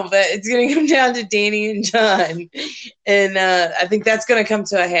 No, but it's gonna come down to Dany and Jon, and I think that's gonna come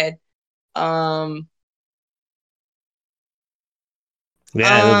to a head.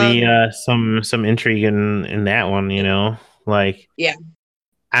 Yeah, it'll be some intrigue in that one, you know. Like, yeah,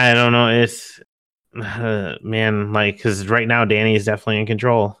 I don't know. It's man, like because right now Dany is definitely in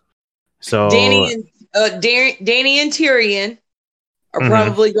control. So Dany and Tyrion are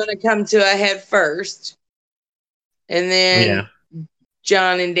probably going to come to a head first, and then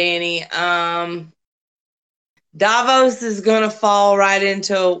Jon and Dany. Davos is going to fall right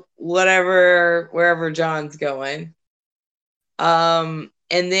into wherever Jon's going.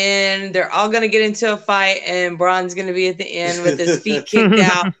 And then they're all going to get into a fight, and Bronn's going to be at the end with his feet kicked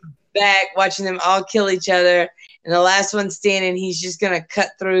out, back, watching them all kill each other. And the last one standing, he's just going to cut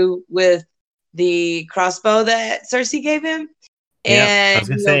through with the crossbow that Cersei gave him. And I was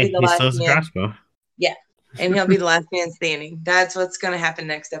going to say, he still has a crossbow. Yeah. And he'll be the last man standing. That's what's going to happen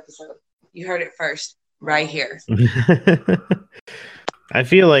next episode. You heard it first, right here. I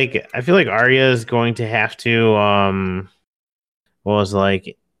feel like Arya is going to have to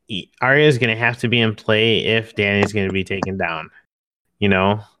Arya is going to have to be in play if Dany's going to be taken down, you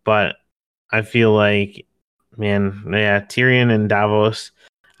know. But I feel like, man, yeah, Tyrion and Davos,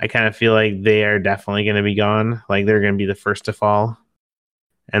 I kind of feel like they are definitely going to be gone. Like they're going to be the first to fall,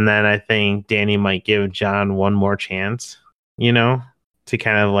 and then I think Dany might give Jon one more chance, you know, to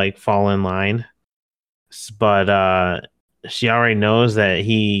kind of like fall in line. But she already knows that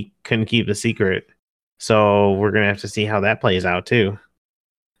he couldn't keep the secret. So we're gonna have to see how that plays out too.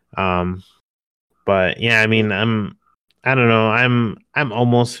 But yeah, I mean, I don't know. I'm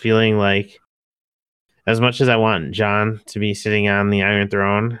almost feeling like, as much as I want Jon to be sitting on the Iron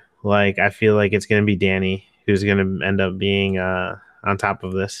Throne, like I feel like it's gonna be Dany who's gonna end up being on top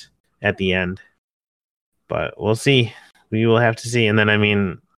of this at the end. But we'll see. We will have to see. And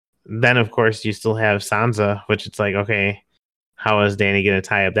then then of course you still have Sansa, which it's like, okay, how is Dany gonna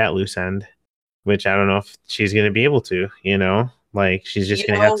tie up that loose end? Which I don't know if she's going to be able to, you know, like she's just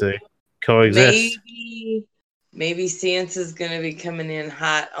going to have to coexist. Maybe Sansa's going to be coming in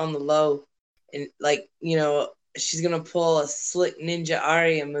hot on the low, and like, you know, she's going to pull a slick ninja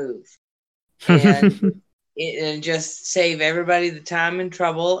Arya move and just save everybody the time and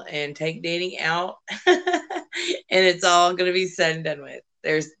trouble and take Dany out. And it's all going to be said and done with.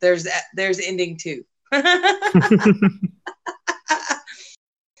 There's ending 2.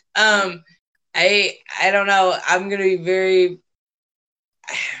 I don't know. I'm gonna be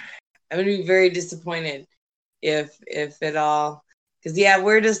very disappointed if it all, because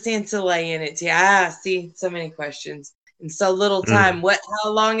where does Sansa lay in it? See, so many questions in so little time. How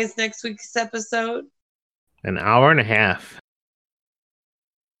long is next week's episode? An hour and a half.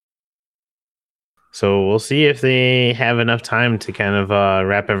 So we'll see if they have enough time to kind of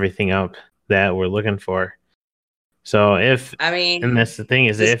wrap everything up that we're looking for. So and that's the thing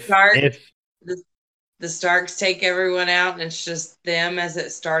is if the Starks take everyone out and it's just them, as it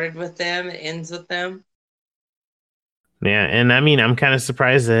started with them, it ends with them. Yeah, and I mean, I'm kind of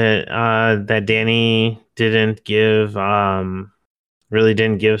surprised that that Dany didn't give Sansa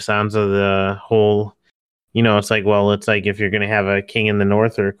the whole it's like, well, it's like if you're going to have a king in the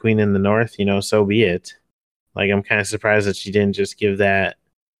north or a queen in the north, so be it. Like, I'm kind of surprised that she didn't just give that,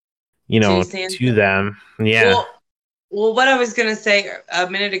 to them. Yeah. Well, what I was going to say a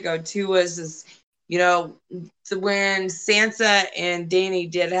minute ago, too, was when Sansa and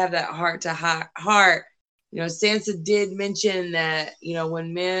Dany did have that heart to heart, Sansa did mention that,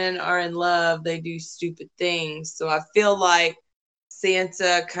 when men are in love, they do stupid things. So I feel like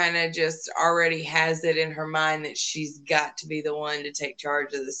Sansa kind of just already has it in her mind that she's got to be the one to take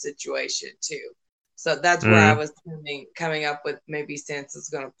charge of the situation, too. So that's where I was coming up with maybe Sansa's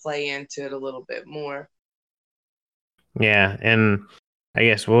going to play into it a little bit more. Yeah, and I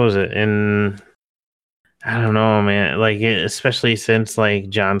guess, what was it? And I don't know, man. Like, especially since, like,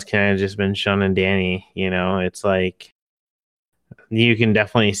 Jon's kind of just been shunning Dany, it's like you can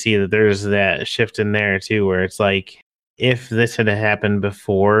definitely see that there's that shift in there, too, where it's like if this had happened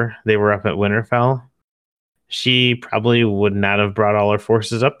before they were up at Winterfell, she probably would not have brought all her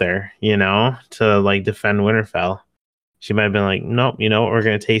forces up there, to, like, defend Winterfell. She might have been like, nope, we're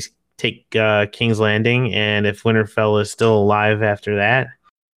going to take King's Landing, and if Winterfell is still alive after that,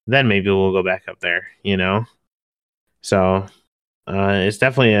 then maybe we'll go back up there, So it's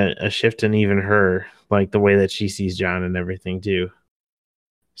definitely a shift in even her, like the way that she sees Jon and everything too.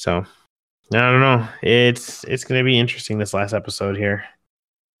 So I don't know. It's going to be interesting this last episode here.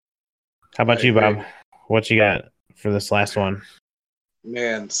 How about you, Bob? What you got for this last one?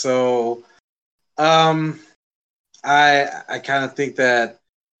 Man, so I kind of think that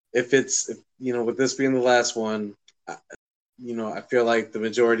if with this being the last one, I feel like the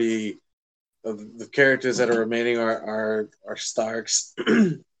majority of the characters that are remaining are Starks.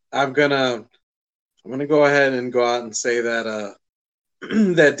 I'm gonna go ahead and go out and say that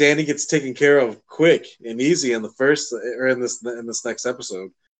that Dany gets taken care of quick and easy in the first or in this next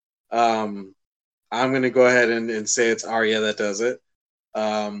episode. I'm gonna go ahead and say it's Arya that does it.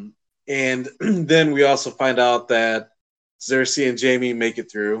 And then we also find out that Cersei and Jaime make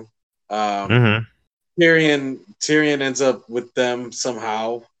it through. Tyrion ends up with them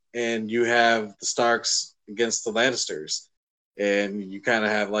somehow, and you have the Starks against the Lannisters, and you kind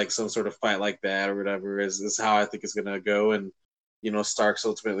of have like some sort of fight like that or whatever is how I think it's gonna go, and Starks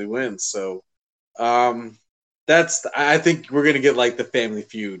ultimately wins. So I think we're gonna get like the Family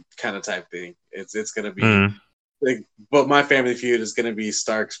Feud kind of type thing. It's gonna be but my Family Feud is gonna be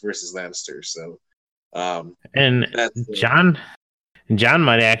Starks versus Lannisters. So and Jon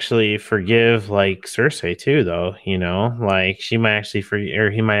might actually forgive like Cersei too, though. Like she might actually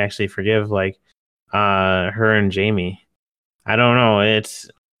he might actually forgive like her and Jaime. I don't know. It's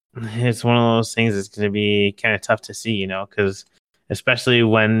one of those things that's going to be kind of tough to see, because especially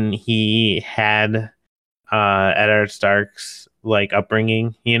when he had Eddard Stark's like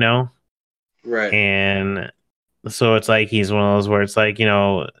upbringing, right, and so it's like he's one of those where it's like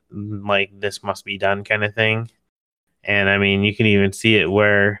like this must be done kind of thing. And I mean, you can even see it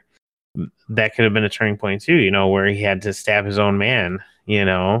where that could have been a turning point too, where he had to stab his own man, in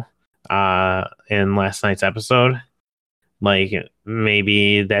last night's episode. Like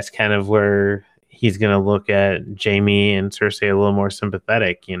maybe that's kind of where he's going to look at Jaime and Cersei a little more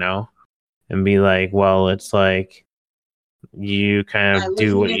sympathetic, and be like, well, it's like you kind of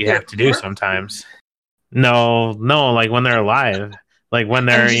do what you have to do sometimes. No, like when they're alive, like when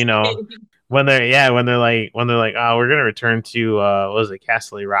they're, when they're like, oh, we're gonna return to what was it,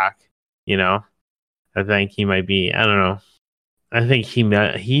 Castle Rock, I think he might be. I don't know. I think he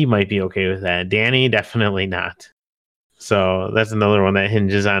might be okay with that. Dany definitely not. So that's another one that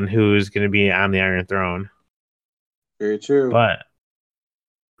hinges on who's going to be on the Iron Throne. Very true. But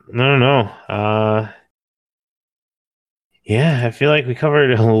I don't know. Yeah, I feel like we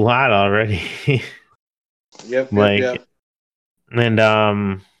covered a lot already. Yep. And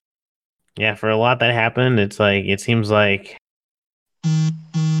yeah, for a lot that happened, it's like it seems like I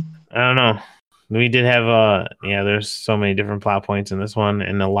don't know. We did have there's so many different plot points in this one,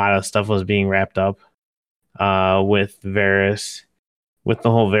 and a lot of stuff was being wrapped up with Varys, with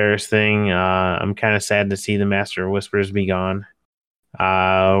the whole Varys thing. I'm kind of sad to see the Master of Whispers be gone.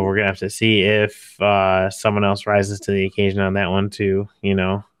 We're gonna have to see if someone else rises to the occasion on that one too.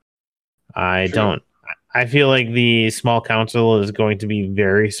 I feel like the small council is going to be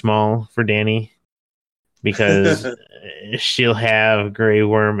very small for Dany because she'll have Grey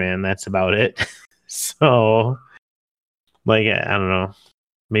Worm and that's about it. So, like, I don't know,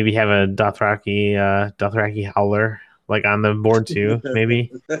 maybe have a Dothraki Howler like on the board too, maybe.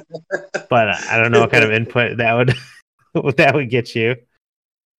 But I don't know what kind of input that would get you.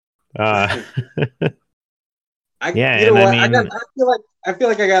 I feel I feel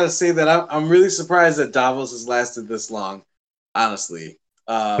like I gotta say that I'm really surprised that Davos has lasted this long. Honestly,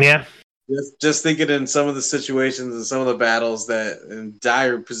 Yeah. Just thinking in some of the situations and some of the battles that in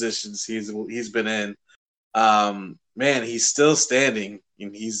dire positions he's been in, man, he's still standing,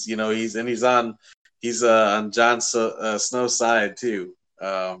 and he's on Jon Snow's side too.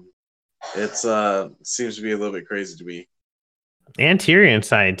 It's seems to be a little bit crazy to me. And Tyrion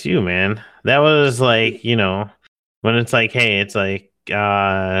side too, man. That was like, when it's like, hey, it's like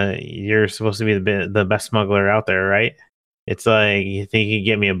you're supposed to be the best smuggler out there, right? It's like, you think you can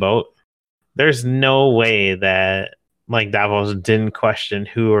get me a boat? There's no way that like Davos didn't question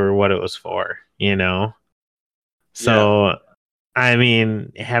who or what it was for, So I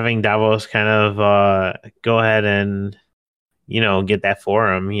mean, having Davos kind of go ahead and get that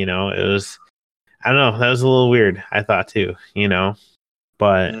for him, it was, I don't know, that was a little weird, I thought too,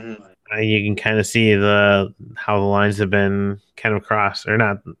 but you can kind of see how the lines have been kind of crossed, or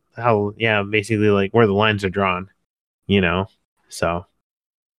not, basically like where the lines are drawn, so.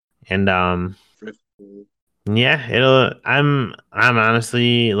 And I'm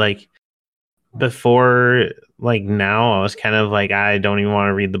honestly like, before, like, now I was kind of like, I don't even want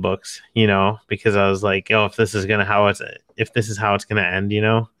to read the books, because I was like, oh, if this is how it's gonna end,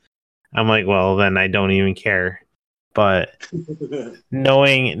 I'm like, well, then I don't even care. But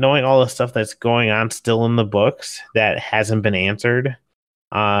knowing all the stuff that's going on still in the books that hasn't been answered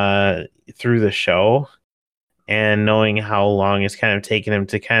through the show, and knowing how long it's kind of taken him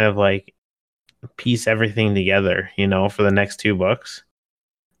to kind of like piece everything together, for the next two books,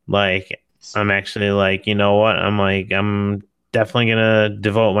 like, I'm actually like, you know what? I'm definitely gonna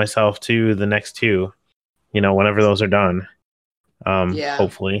devote myself to the next two, whenever those are done.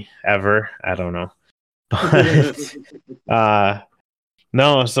 Hopefully ever. I don't know. But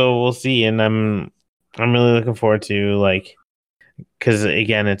no, so we'll see. And I'm really looking forward to, like, because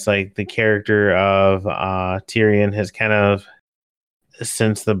again, it's like the character of Tyrion has kind of,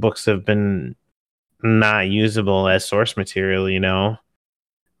 since the books have been not usable as source material,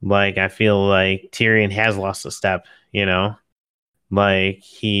 like, I feel like Tyrion has lost a step, like,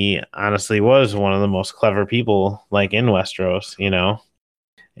 he honestly was one of the most clever people, like, in Westeros,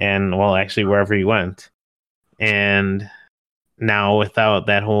 and, well, actually wherever he went. And now, without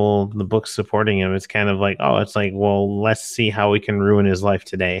the book supporting him, it's kind of like, oh, it's like, well, let's see how we can ruin his life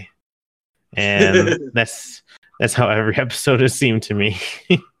today. And that's how every episode has seemed to me.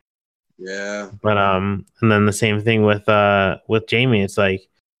 Yeah. But and then the same thing with Jaime. It's like,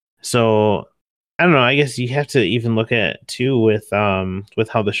 so I don't know, I guess you have to even look at too with how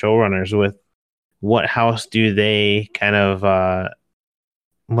the showrunners, with what house do they kind of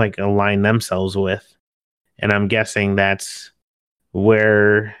like align themselves with. And I'm guessing that's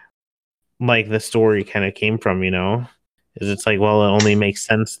where, like, the story kind of came from, is it's like, well, it only makes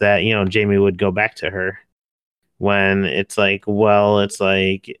sense that, Jaime would go back to her, when it's like, well, it's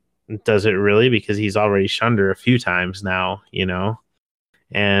like, does it really? Because he's already shunned her a few times now,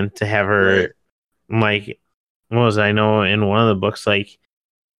 and to have her, right. Like, what was it? I know in one of the books, like,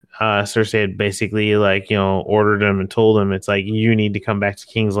 Cersei had basically, like, ordered him and told him, it's like, you need to come back to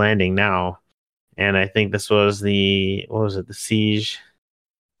King's Landing now. And I think this was the siege.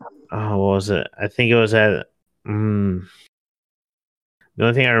 Oh, what was it? I think it was at. The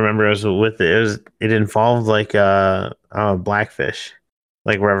only thing I remember was it involved like Blackfish,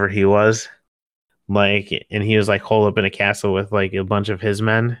 like wherever he was, like, and he was like holed up in a castle with like a bunch of his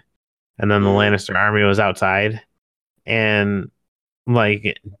men, and then the Lannister army was outside, and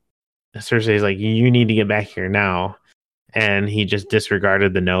like Cersei's like, you need to get back here now, and he just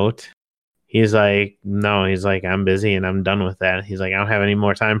disregarded the note. He's like, no, he's like, I'm busy and I'm done with that. He's like, I don't have any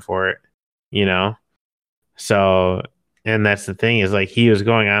more time for it, So, and that's the thing, is like, he was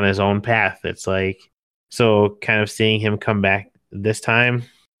going on his own path. It's like, so kind of seeing him come back this time,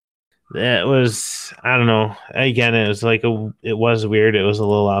 it was, I don't know. Again, it was like it was weird. It was a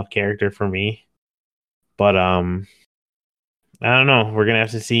little off character for me, but I don't know. We're gonna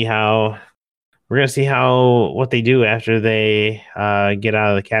have to see how. We're gonna see what they do after they get out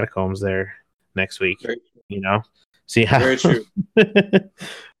of the catacombs there next week. See how. Very true.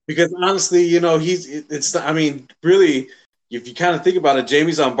 Because honestly, I mean, really, if you kind of think about it,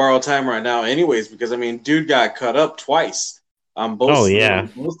 Jaime's on borrowed time right now, anyways. Because I mean, dude got cut up twice on both. Oh yeah. On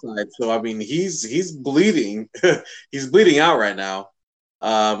both sides. So I mean, he's bleeding. He's bleeding out right now.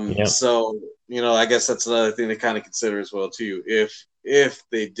 Yep. So I guess that's another thing to kind of consider as well too. If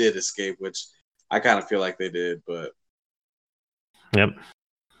they did escape, which I kind of feel like they did, but yep,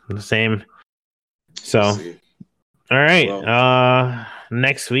 the same. So, all right. Well,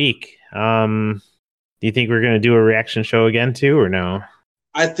 next week, Do you think we're gonna do a reaction show again too, or no?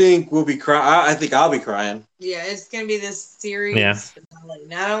 I think we'll be crying. I think I'll be crying. Yeah, it's gonna be this series finale.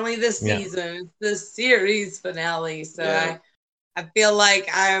 Not only this season, it's the series finale. So I feel like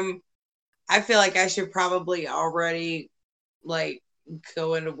I should probably already like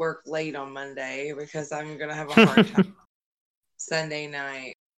go into work late on Monday because I'm gonna have a hard time Sunday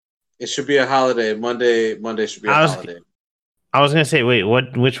night. It should be a holiday. Monday should be a holiday. I was gonna say, wait,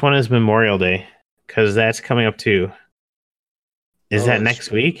 which one is Memorial Day? Because that's coming up too. Is that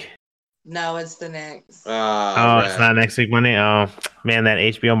next week? No, it's the next. It's not next week Monday. Oh man, that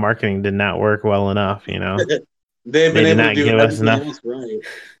HBO marketing did not work well enough. You know, they did not give us enough. Right.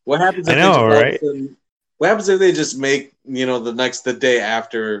 What happens? If what happens if they just make the day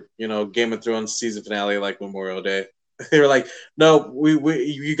after Game of Thrones season finale like Memorial Day? They were like, no,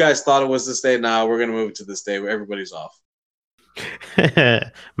 you guys thought it was this day. Now we're gonna move it to this day where everybody's off.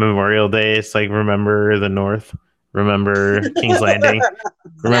 Memorial Day. It's like remember the North. Remember King's Landing.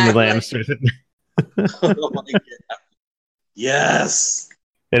 Remember Lannister. Oh my God. Yes.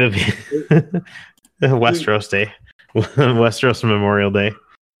 It'll be Westeros Day. Westeros Memorial Day.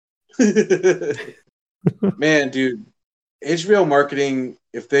 Man, dude. HBO marketing,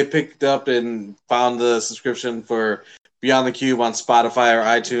 if they picked up and found the subscription for Beyond the Cube on Spotify or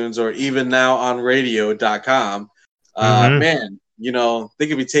iTunes or even now on radio.com, man, they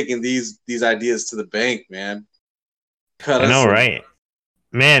could be taking these ideas to the bank, man. I know, right?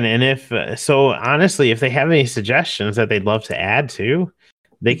 Man, and honestly, if they have any suggestions that they'd love to add to,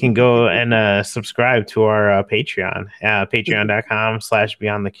 they can go and subscribe to our Patreon,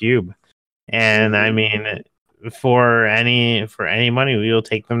 patreon.com/beyondthecube. And I mean, for any money, we will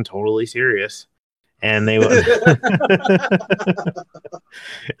take them totally serious. And they will,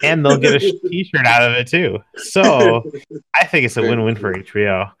 and they'll get a t-shirt out of it too. So I think it's a win-win for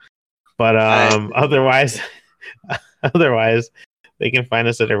HBO. But otherwise, they can find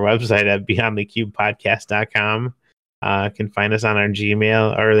us at our website at beyondthecubepodcast.com. Can find us on our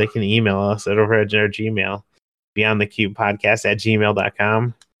Gmail, or they can email us over at our Gmail,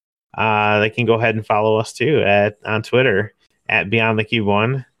 beyondthecubepodcast@gmail.com. They can go ahead and follow us too on Twitter at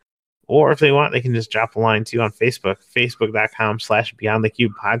beyondthecube1. Or if they want, they can just drop a line too on Facebook,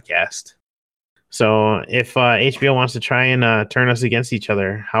 facebook.com/beyondthecubepodcast. So if HBO wants to try and turn us against each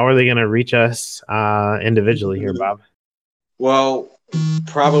other, how are they going to reach us individually here, Bob? Well,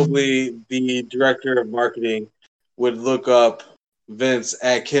 probably the director of marketing would look up Vince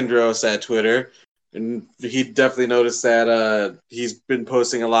at Kindros at Twitter, and he definitely noticed that he's been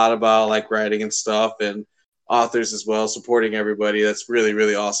posting a lot about like writing and stuff, and authors as well, supporting everybody. That's really,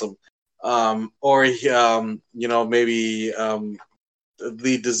 really awesome. Or maybe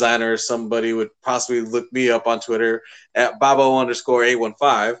lead designer or somebody would possibly look me up on Twitter at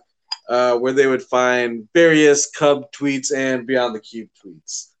Bobo_815, where they would find various Cub tweets and Beyond the Cube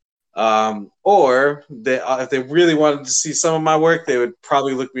tweets. Or if they really wanted to see some of my work, they would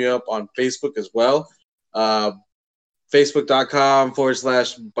probably look me up on Facebook as well. Facebook.com/Bob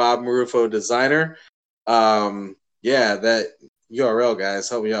Marufo Designer. That URL, guys,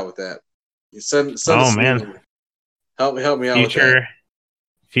 help me out with that. Man. Help me out with that.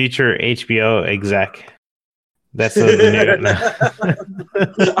 Future HBO exec. That's the new.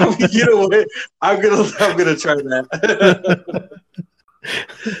 You know what? I'm gonna try that.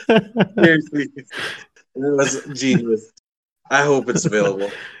 Seriously, it was genius. I hope it's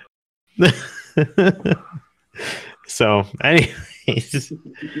available. So, anyways,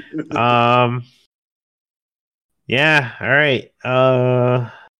 yeah. All right.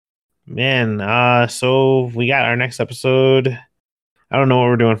 So we got our next episode. I don't know what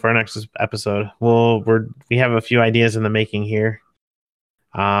we're doing for our next episode. We have a few ideas in the making here.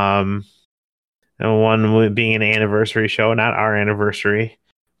 And one being an anniversary show, not our anniversary,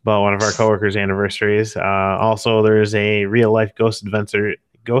 but one of our coworkers' anniversaries. Also, there's a real life ghost adventure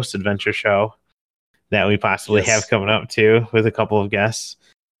show that we possibly have coming up too, with a couple of guests.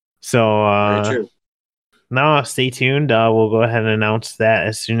 So no, stay tuned. We'll go ahead and announce that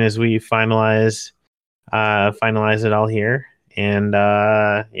as soon as we finalize it all here. And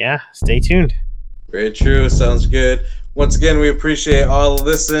stay tuned. Very true. Sounds good. Once again, we appreciate all the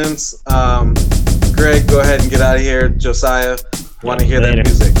listens. Greg, go ahead and get out of here. Josiah, want to hear that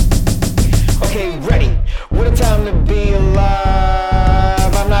music? Okay, ready. What a time to be